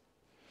right.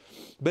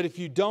 But if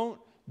you don't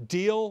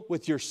deal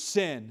with your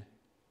sin,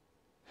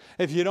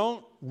 if you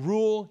don't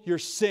rule your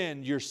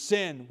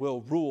sin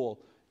will rule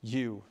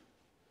you.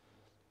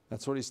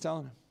 That's what he's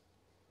telling him.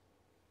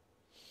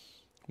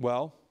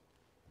 Well,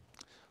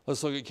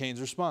 let's look at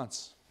Cain's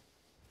response.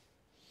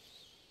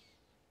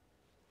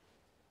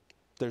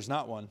 There's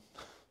not one.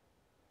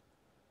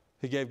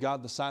 He gave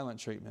God the silent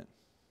treatment.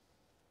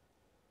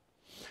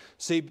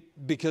 See,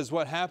 because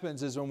what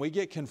happens is when we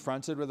get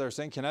confronted with our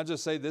sin, can I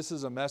just say this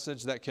is a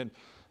message that can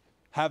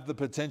have the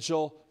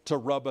potential to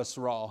rub us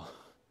raw.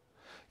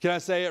 Can I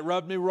say it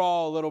rubbed me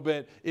raw a little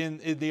bit in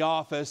the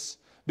office?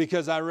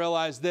 Because I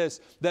realized this,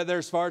 that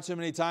there's far too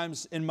many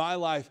times in my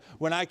life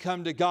when I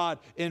come to God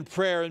in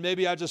prayer, and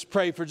maybe I just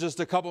pray for just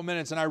a couple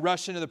minutes and I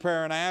rush into the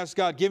prayer and I ask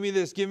God, give me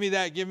this, give me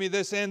that, give me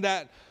this and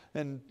that,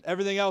 and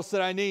everything else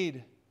that I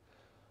need.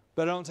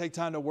 But I don't take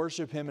time to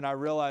worship Him, and I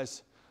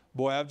realize,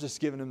 boy, I've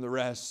just given Him the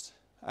rest.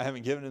 I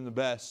haven't given Him the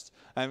best.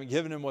 I haven't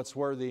given Him what's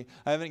worthy.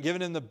 I haven't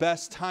given Him the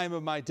best time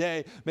of my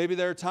day. Maybe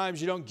there are times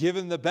you don't give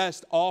Him the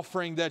best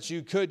offering that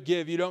you could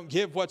give. You don't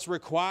give what's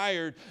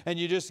required, and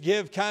you just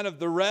give kind of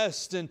the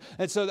rest. And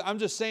so I'm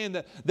just saying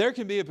that there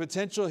can be a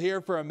potential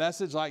here for a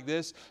message like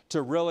this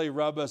to really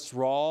rub us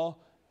raw.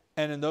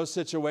 And in those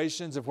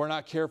situations, if we're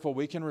not careful,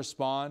 we can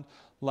respond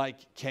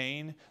like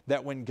Cain,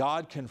 that when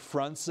God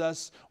confronts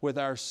us with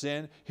our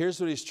sin, here's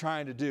what He's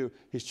trying to do.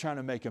 He's trying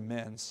to make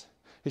amends.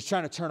 He's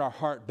trying to turn our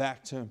heart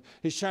back to Him.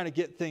 He's trying to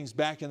get things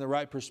back in the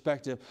right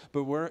perspective.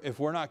 But if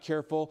we're not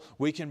careful,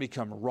 we can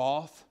become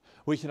wroth.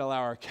 We can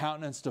allow our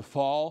countenance to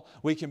fall.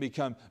 We can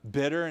become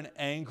bitter and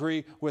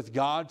angry with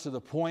God to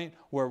the point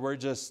where we're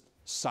just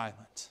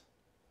silent.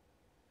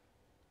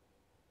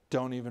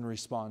 Don't even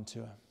respond to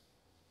Him.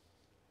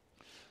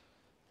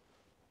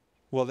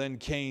 Well, then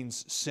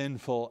Cain's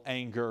sinful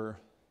anger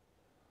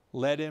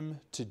led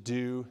him to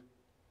do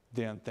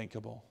the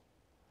unthinkable.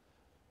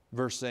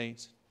 Verse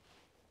 8.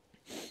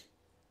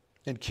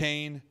 And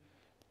Cain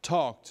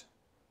talked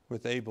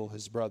with Abel,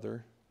 his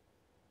brother.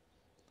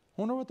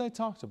 I wonder what they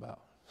talked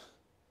about.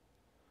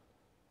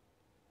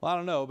 Well, I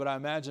don't know, but I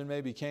imagine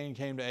maybe Cain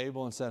came to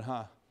Abel and said,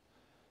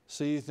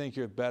 so you think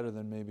you're better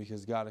than me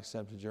because God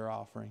accepted your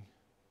offering.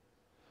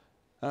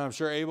 And I'm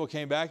sure Abel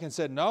came back and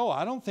said, no,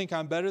 I don't think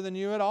I'm better than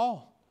you at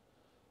all.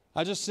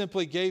 I just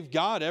simply gave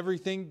God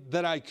everything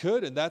that I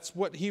could, and that's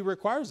what He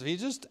requires. He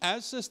just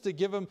asked us to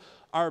give Him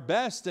our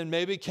best, and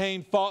maybe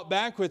Cain fought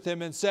back with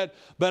him and said,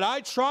 but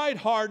I tried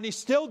hard, and He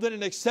still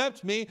didn't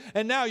accept me,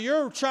 and now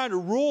you're trying to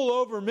rule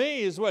over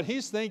me, is what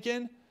he's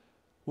thinking.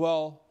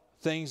 Well,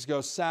 things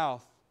go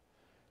south.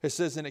 It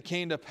says, and it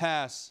came to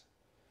pass,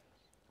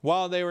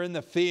 while they were in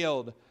the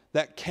field,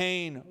 that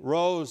Cain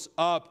rose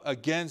up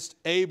against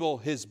Abel,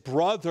 his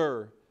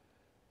brother,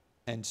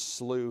 and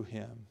slew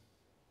him.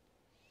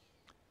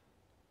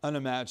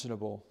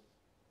 Unimaginable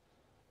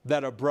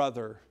that a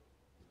brother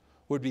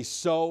would be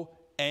so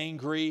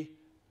angry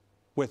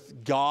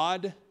with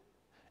God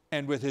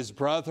and with his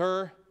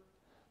brother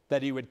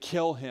that he would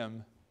kill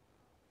him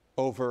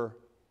over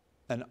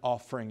an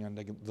offering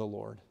unto the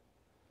Lord.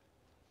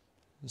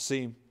 You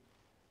see,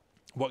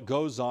 what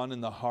goes on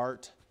in the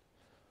heart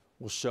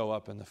will show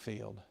up in the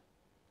field.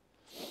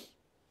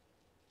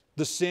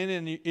 The sin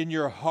in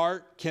your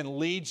heart can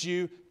lead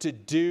you to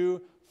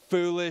do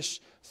foolish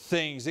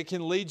things. It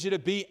can lead you to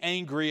be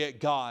angry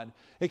at God.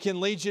 It can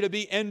lead you to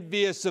be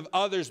envious of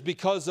others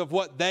because of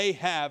what they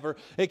have. Or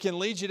it can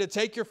lead you to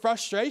take your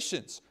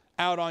frustrations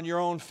out on your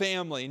own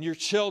family and your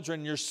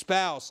children, your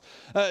spouse.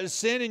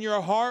 Sin in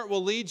your heart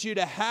will lead you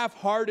to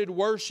half-hearted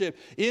worship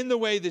in the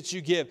way that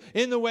you give,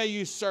 in the way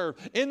you serve,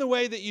 in the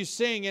way that you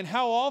sing, and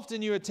how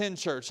often you attend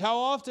church, how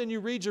often you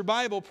read your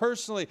Bible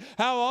personally,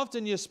 how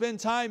often you spend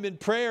time in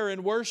prayer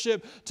and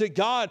worship to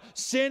God.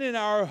 Sin in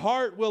our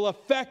heart will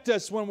affect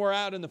us when we're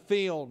out in the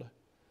field.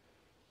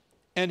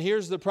 And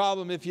here's the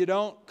problem. If you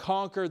don't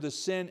conquer the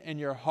sin in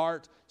your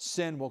heart,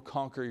 sin will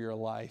conquer your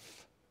life.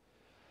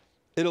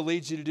 It'll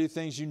lead you to do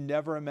things you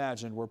never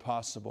imagined were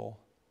possible.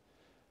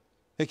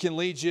 It can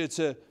lead you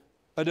to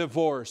a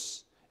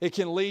divorce. It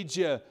can lead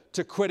you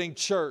to quitting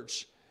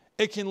church.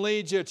 It can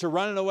lead you to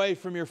running away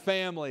from your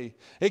family.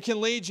 It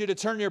can lead you to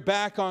turn your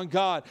back on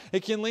God.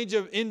 It can lead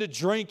you into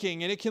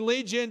drinking, and it can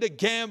lead you into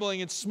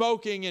gambling and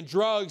smoking and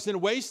drugs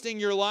and wasting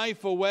your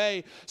life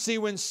away. See,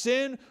 when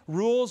sin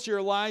rules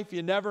your life,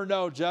 you never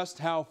know just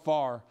how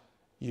far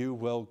you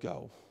will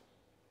go.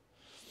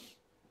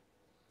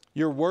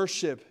 Your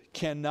worship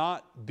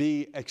cannot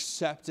be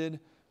accepted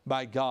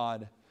by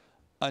God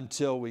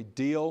until we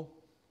deal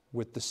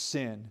with the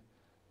sin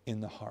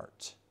in the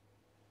heart.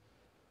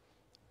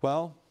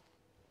 Well,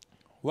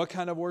 what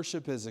kind of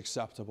worship is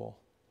acceptable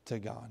to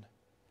God?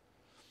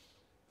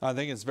 I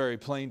think it's very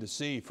plain to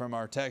see from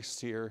our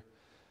text here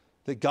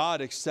that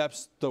God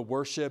accepts the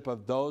worship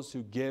of those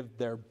who give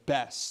their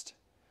best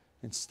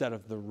instead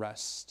of the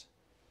rest.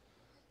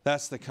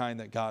 That's the kind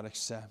that God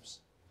accepts.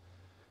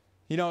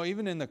 You know,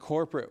 even in the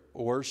corporate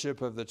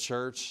worship of the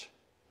church,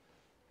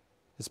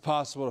 it's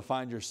possible to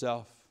find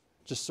yourself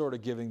just sort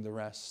of giving the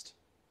rest.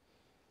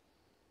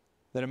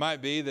 That it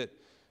might be that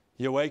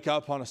you wake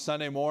up on a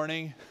Sunday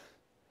morning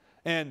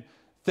and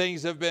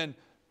things have been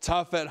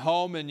tough at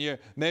home, and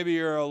maybe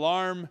your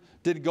alarm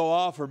didn't go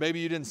off, or maybe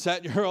you didn't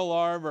set your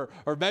alarm,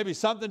 or maybe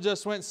something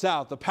just went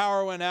south. The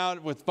power went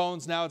out. With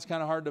phones now, it's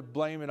kind of hard to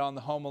blame it on the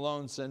Home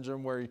Alone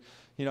syndrome, where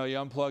you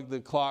unplug the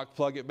clock,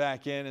 plug it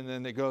back in, and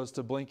then it goes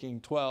to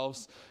blinking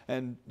 12s,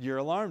 and your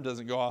alarm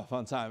doesn't go off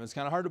on time. It's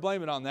kind of hard to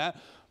blame it on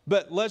that.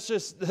 But let's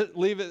just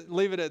leave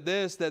it at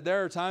this, that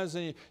there are times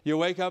when you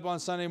wake up on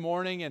Sunday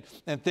morning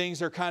and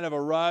things are kind of a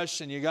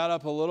rush, and you got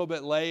up a little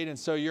bit late, and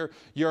so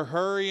you're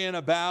hurrying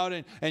about,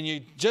 and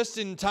you just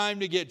in time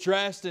to get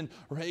dressed and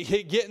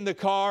get in the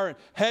car and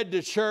head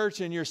to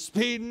church, and you're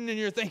speeding, and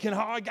you're thinking, oh,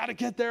 I got to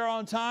get there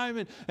on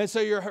time. And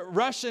so you're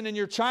rushing and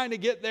you're trying to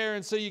get there,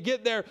 and so you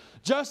get there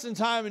just in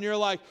time, and you're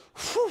like,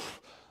 whew,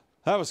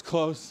 that was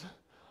close.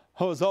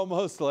 I was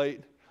almost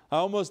late. I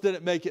almost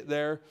didn't make it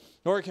there.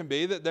 Or it can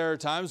be that there are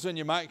times when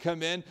you might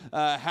come in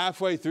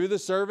halfway through the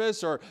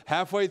service or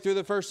halfway through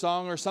the first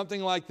song or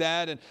something like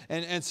that.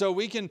 And so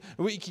we can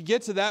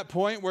get to that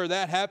point where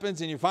that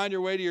happens, and you find your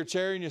way to your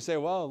chair and you say,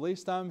 well, at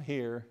least I'm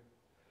here.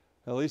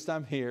 At least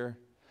I'm here.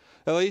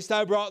 At least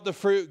I brought the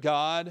fruit,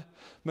 God.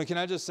 But can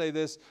I just say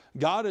this?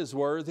 God is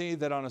worthy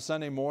that on a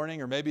Sunday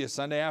morning, or maybe a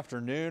Sunday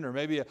afternoon, or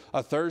maybe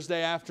a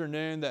Thursday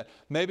afternoon, that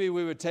maybe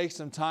we would take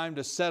some time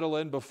to settle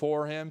in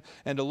before Him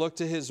and to look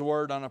to His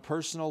Word on a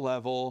personal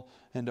level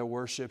and to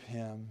worship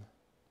Him.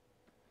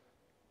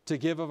 To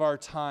give of our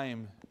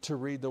time to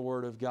read the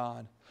Word of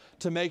God.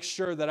 To make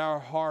sure that our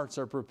hearts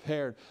are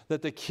prepared,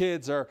 that the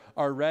kids are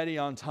ready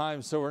on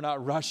time, so we're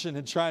not rushing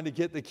and trying to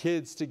get the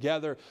kids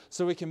together,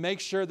 so we can make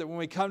sure that when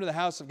we come to the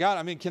house of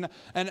God,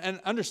 and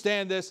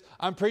understand this,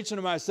 I'm preaching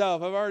to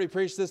myself. I've already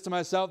preached this to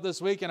myself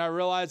this week, and I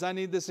realize I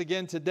need this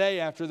again today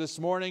after this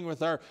morning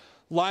with our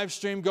live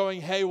stream going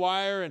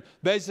haywire and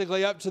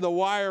basically up to the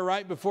wire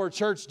right before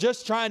church,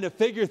 just trying to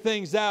figure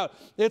things out.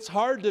 It's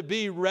hard to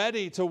be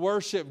ready to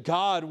worship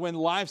God when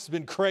life's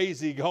been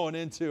crazy going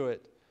into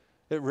it.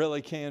 It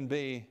really can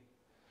be.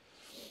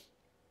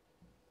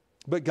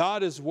 But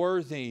God is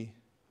worthy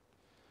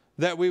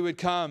that we would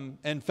come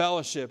and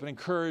fellowship and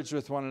encourage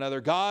with one another.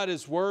 God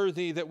is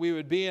worthy that we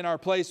would be in our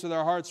place with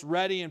our hearts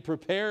ready and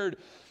prepared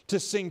to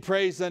sing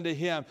praise unto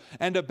Him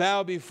and to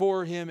bow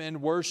before Him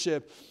in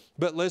worship.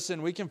 But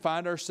listen, we can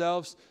find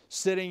ourselves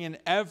sitting in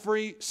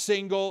every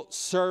single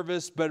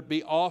service, but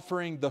be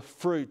offering the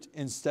fruit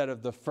instead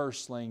of the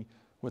firstling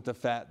with the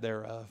fat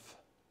thereof.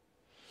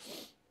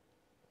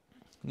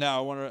 Now,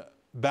 I want to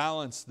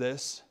balance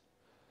this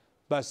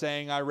by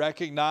saying I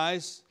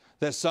recognize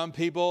that some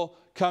people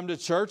come to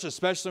church,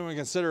 especially when we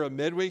consider a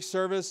midweek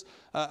service.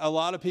 A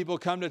lot of people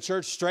come to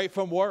church straight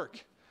from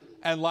work,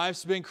 and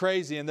life's been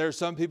crazy. And there are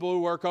some people who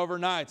work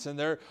overnights, and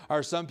there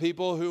are some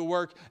people who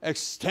work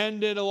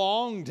extended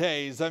long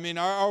days. I mean,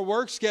 our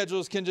work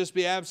schedules can just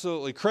be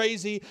absolutely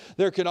crazy.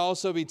 There could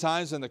also be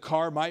times when the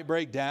car might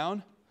break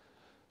down.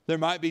 There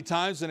might be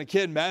times when a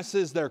kid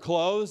messes their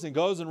clothes and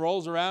goes and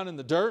rolls around in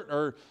the dirt,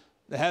 or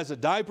has a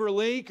diaper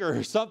leak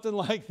or something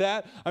like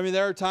that. I mean,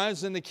 there are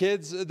times when the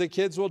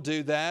kids will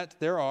do that.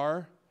 There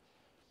are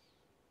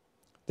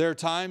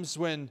times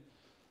when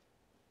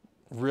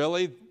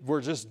really we're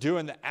just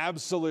doing the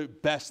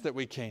absolute best that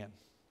we can.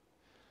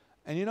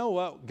 And you know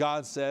what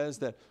God says?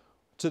 That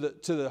to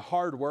the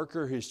hard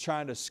worker who's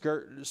trying to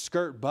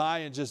skirt by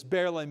and just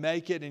barely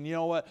make it, and you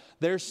know what?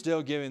 They're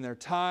still giving their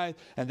tithe,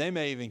 and they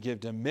may even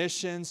give to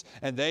missions,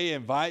 and they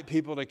invite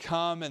people to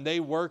come, and they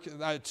work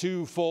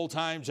 2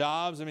 full-time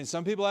jobs. I mean,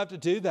 some people have to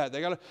do that.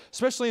 They got to,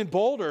 especially in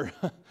Boulder,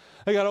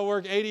 they got to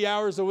work 80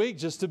 hours a week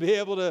just to be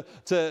able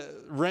to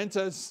rent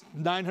a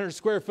 900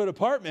 square foot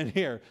apartment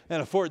here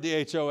and afford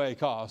the HOA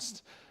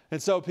cost.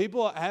 And so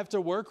people have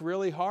to work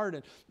really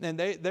hard, and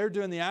they're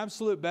doing the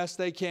absolute best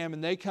they can,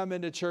 and they come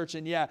into church,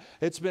 and yeah,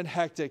 it's been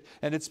hectic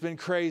and it's been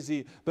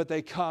crazy, but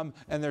they come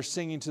and they're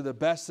singing to the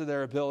best of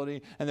their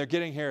ability, and they're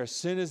getting here as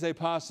soon as they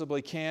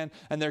possibly can,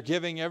 and they're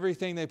giving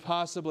everything they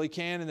possibly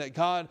can and that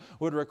God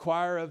would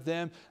require of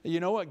them. You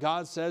know what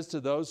God says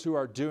to those who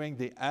are doing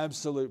the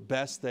absolute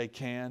best they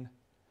can?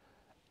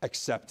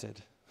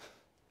 Accepted.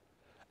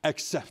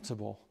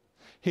 Acceptable.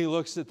 He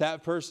looks at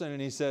that person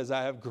and He says,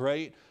 I have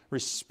great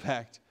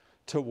respect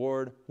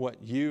toward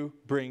what you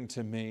bring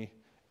to me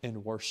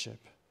in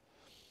worship.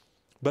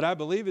 But I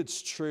believe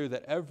it's true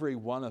that every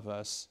one of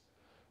us,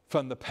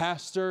 from the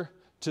pastor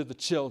to the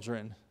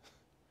children,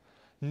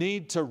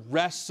 need to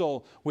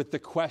wrestle with the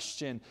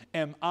question,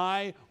 am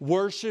I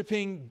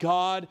worshiping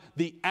God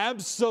the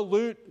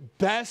absolute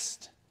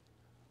best,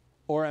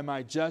 or am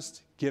I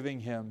just giving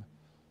Him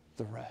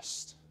the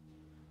rest?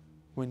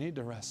 We need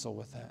to wrestle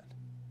with that.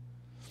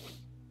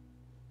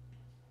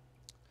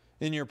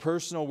 In your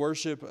personal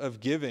worship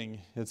of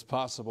giving, it's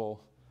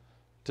possible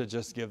to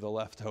just give the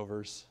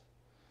leftovers.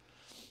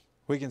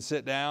 We can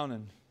sit down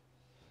and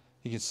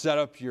you can set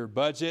up your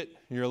budget.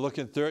 You're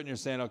looking through it and you're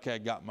saying, okay, I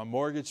got my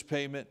mortgage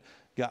payment,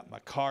 got my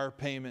car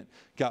payment,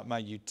 got my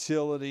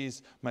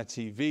utilities, my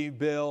TV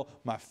bill,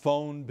 my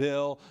phone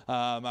bill.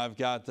 I've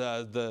got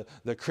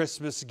the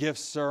Christmas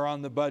gifts are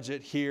on the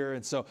budget here.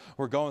 And so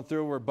we're going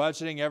through, we're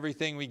budgeting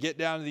everything. We get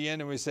down to the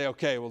end and we say,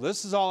 okay, well,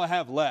 this is all I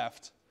have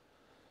left.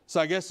 So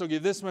I guess I'll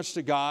give this much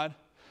to God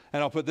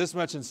and I'll put this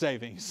much in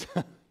savings.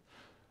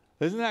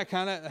 Isn't that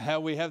kind of how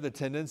we have the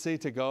tendency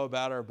to go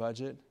about our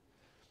budget?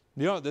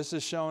 You know what this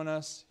is showing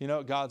us? You know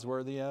what God's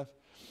worthy of?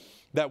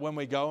 That when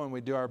we go and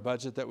we do our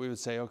budget, that we would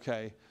say,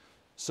 okay,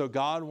 so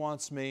God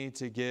wants me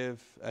to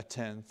give a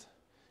tenth,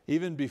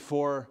 even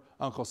before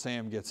Uncle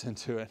Sam gets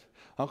into it.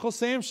 Uncle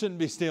Sam shouldn't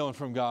be stealing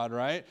from God,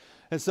 right?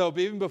 And so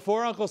even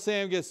before Uncle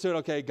Sam gets to it,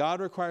 okay,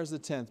 God requires the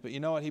tenth. But you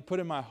know what? He put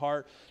in my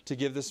heart to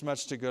give this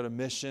much to go to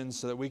missions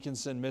so that we can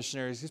send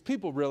missionaries. Because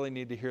people really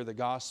need to hear the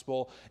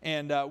gospel.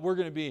 And we're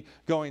going to be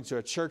going to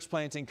a church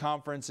planting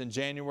conference in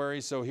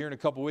January. So here in a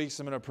couple weeks,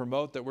 I'm going to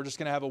promote that we're just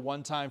going to have a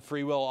one-time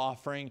free will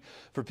offering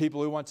for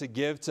people who want to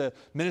give to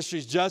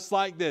ministries just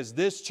like this.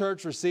 This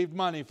church received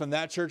money from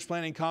that church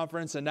planting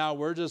conference, and now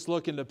we're just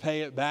looking to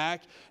pay it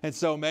back. And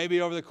so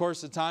maybe over the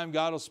course of time,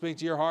 God will speak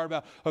to your heart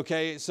about,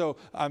 okay, so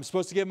I'm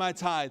supposed to give my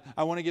tithe.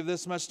 I want to give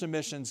this much to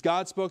missions.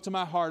 God spoke to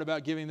my heart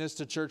about giving this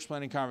to church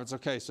planting conference.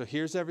 Okay, so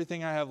here's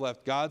everything I have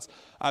left.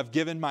 I've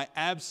given my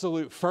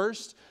absolute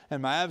first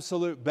and my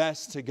absolute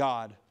best to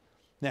God.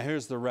 Now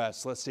here's the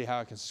rest. Let's see how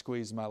I can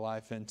squeeze my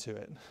life into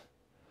it.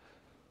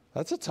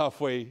 That's a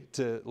tough way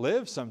to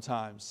live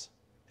sometimes.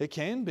 It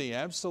can be,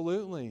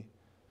 absolutely.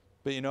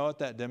 But you know what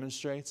that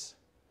demonstrates?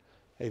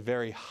 A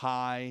very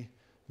high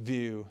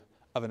view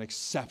of an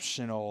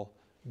exceptional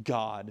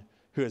God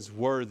who is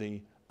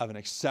worthy of an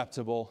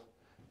acceptable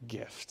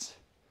gift.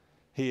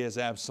 He is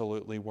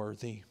absolutely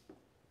worthy.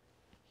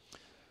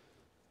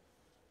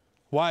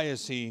 Why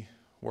is he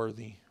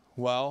worthy?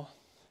 Well,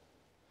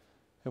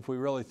 if we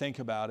really think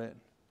about it,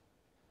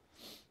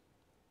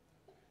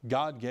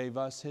 God gave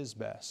us his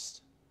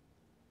best.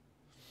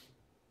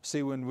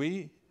 See, when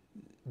we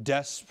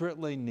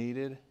desperately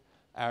needed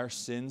our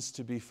sins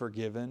to be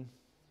forgiven,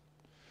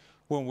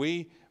 when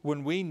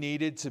we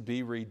needed to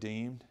be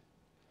redeemed,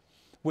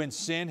 when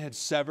sin had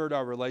severed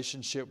our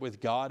relationship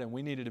with God and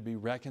we needed to be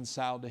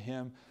reconciled to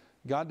him,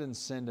 God didn't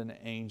send an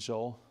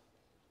angel.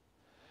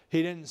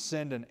 He didn't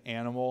send an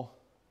animal.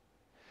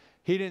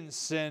 He didn't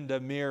send a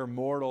mere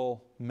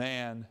mortal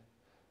man.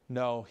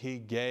 No, he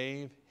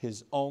gave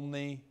his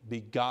only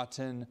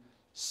begotten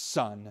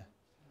Son,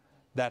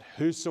 that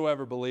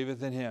whosoever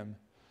believeth in him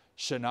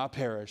should not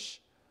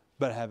perish,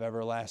 but have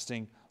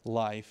everlasting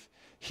life.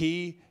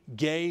 He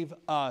gave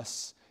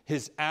us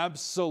his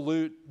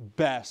absolute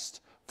best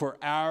for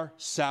our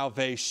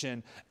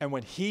salvation. And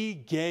when he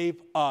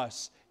gave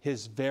us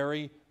his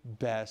very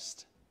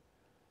best,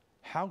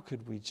 how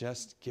could we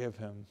just give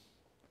him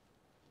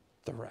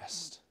the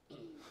rest?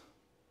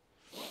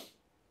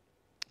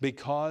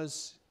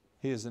 Because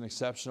he is an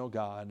exceptional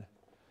God,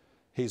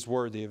 he's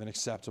worthy of an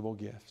acceptable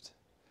gift.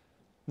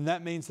 And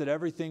that means that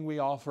everything we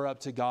offer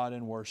up to God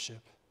in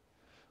worship,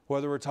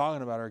 whether we're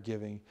talking about our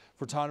giving,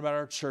 if we're talking about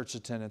our church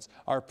attendance,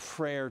 our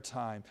prayer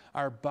time,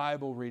 our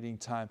Bible reading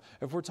time,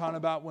 if we're talking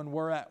about when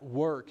we're at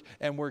work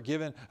and we're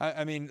given,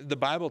 the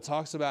Bible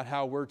talks about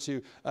how we're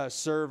to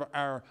serve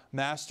our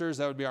masters,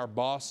 that would be our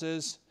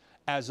bosses,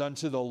 as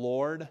unto the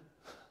Lord.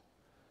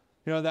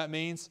 You know what that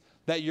means?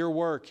 That your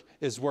work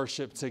is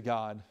worship to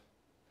God.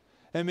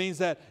 It means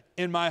that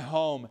in my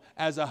home,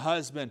 as a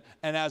husband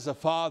and as a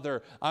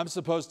father, I'm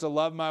supposed to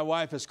love my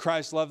wife as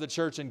Christ loved the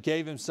church and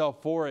gave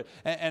himself for it.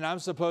 And I'm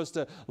supposed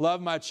to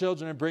love my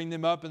children and bring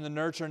them up in the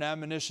nurture and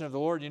admonition of the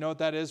Lord. You know what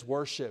that is?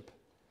 Worship.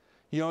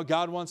 You know what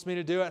God wants me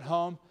to do at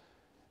home?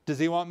 Does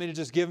he want me to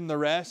just give him the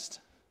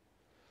rest?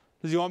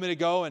 Does he want me to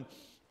go and,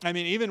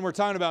 even we're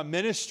talking about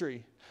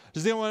ministry.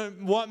 Does he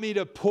want me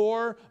to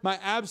pour my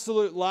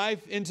absolute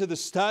life into the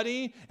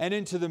study and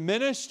into the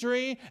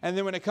ministry? And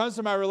then when it comes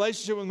to my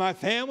relationship with my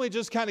family,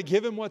 just kind of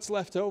give him what's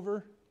left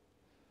over?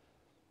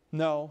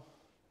 No.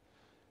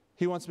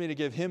 He wants me to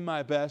give him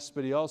my best,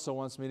 but he also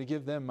wants me to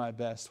give them my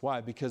best. Why?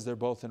 Because they're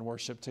both in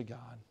worship to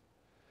God.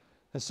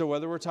 And so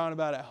whether we're talking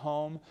about at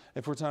home,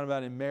 if we're talking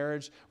about in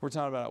marriage, if we're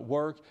talking about at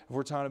work, if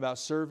we're talking about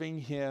serving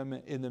him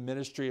in the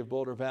ministry of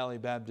Boulder Valley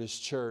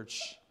Baptist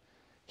Church,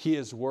 he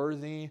is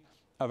worthy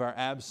of our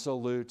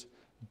absolute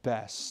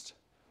best.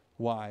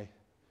 Why?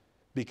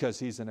 Because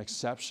he's an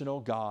exceptional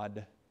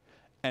God.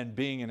 And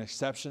being an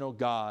exceptional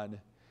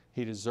God,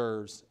 he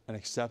deserves an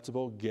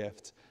acceptable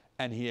gift.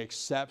 And he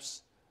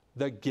accepts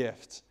the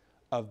gift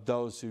of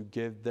those who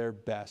give their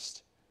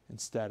best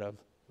instead of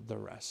the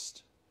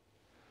rest.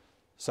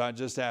 So I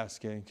just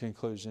ask you in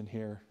conclusion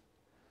here,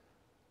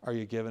 are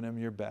you giving him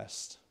your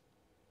best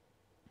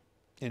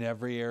in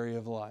every area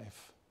of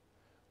life?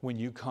 When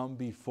you come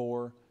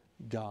before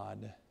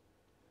God,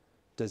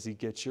 does he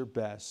get your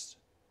best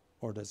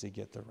or does he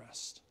get the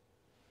rest?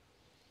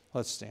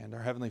 Let's stand.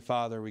 Our Heavenly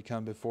Father, we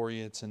come before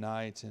you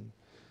tonight and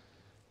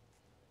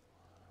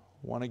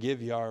want to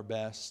give you our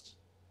best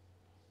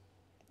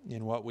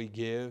in what we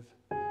give,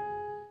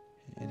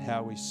 in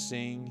how we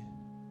sing,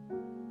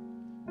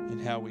 in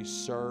how we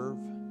serve,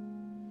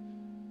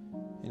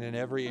 and in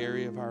every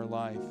area of our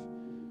life.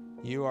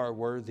 You are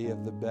worthy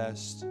of the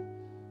best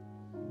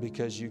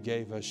because you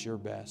gave us your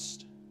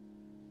best.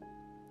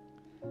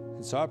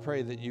 And so I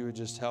pray that you would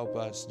just help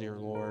us, dear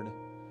Lord,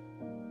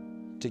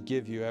 to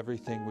give you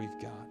everything we've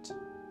got.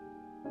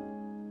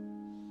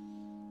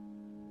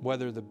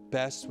 Whether the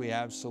best we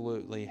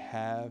absolutely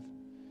have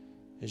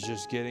is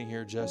just getting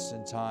here just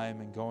in time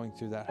and going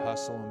through that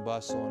hustle and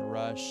bustle and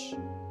rush,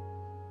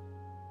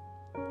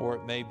 or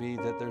it may be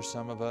that there's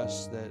some of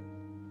us that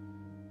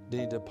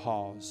need to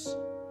pause,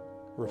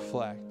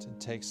 reflect, and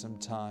take some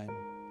time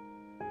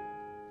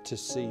to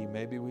see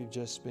maybe we've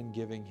just been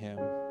giving him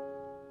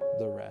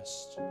the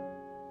rest.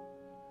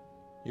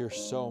 You're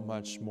so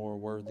much more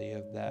worthy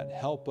of that.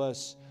 Help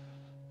us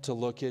to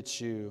look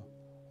at you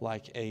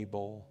like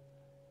Abel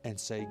and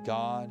say,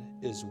 God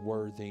is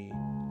worthy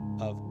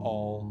of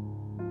all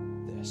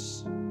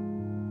this.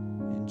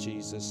 In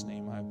Jesus'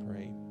 name I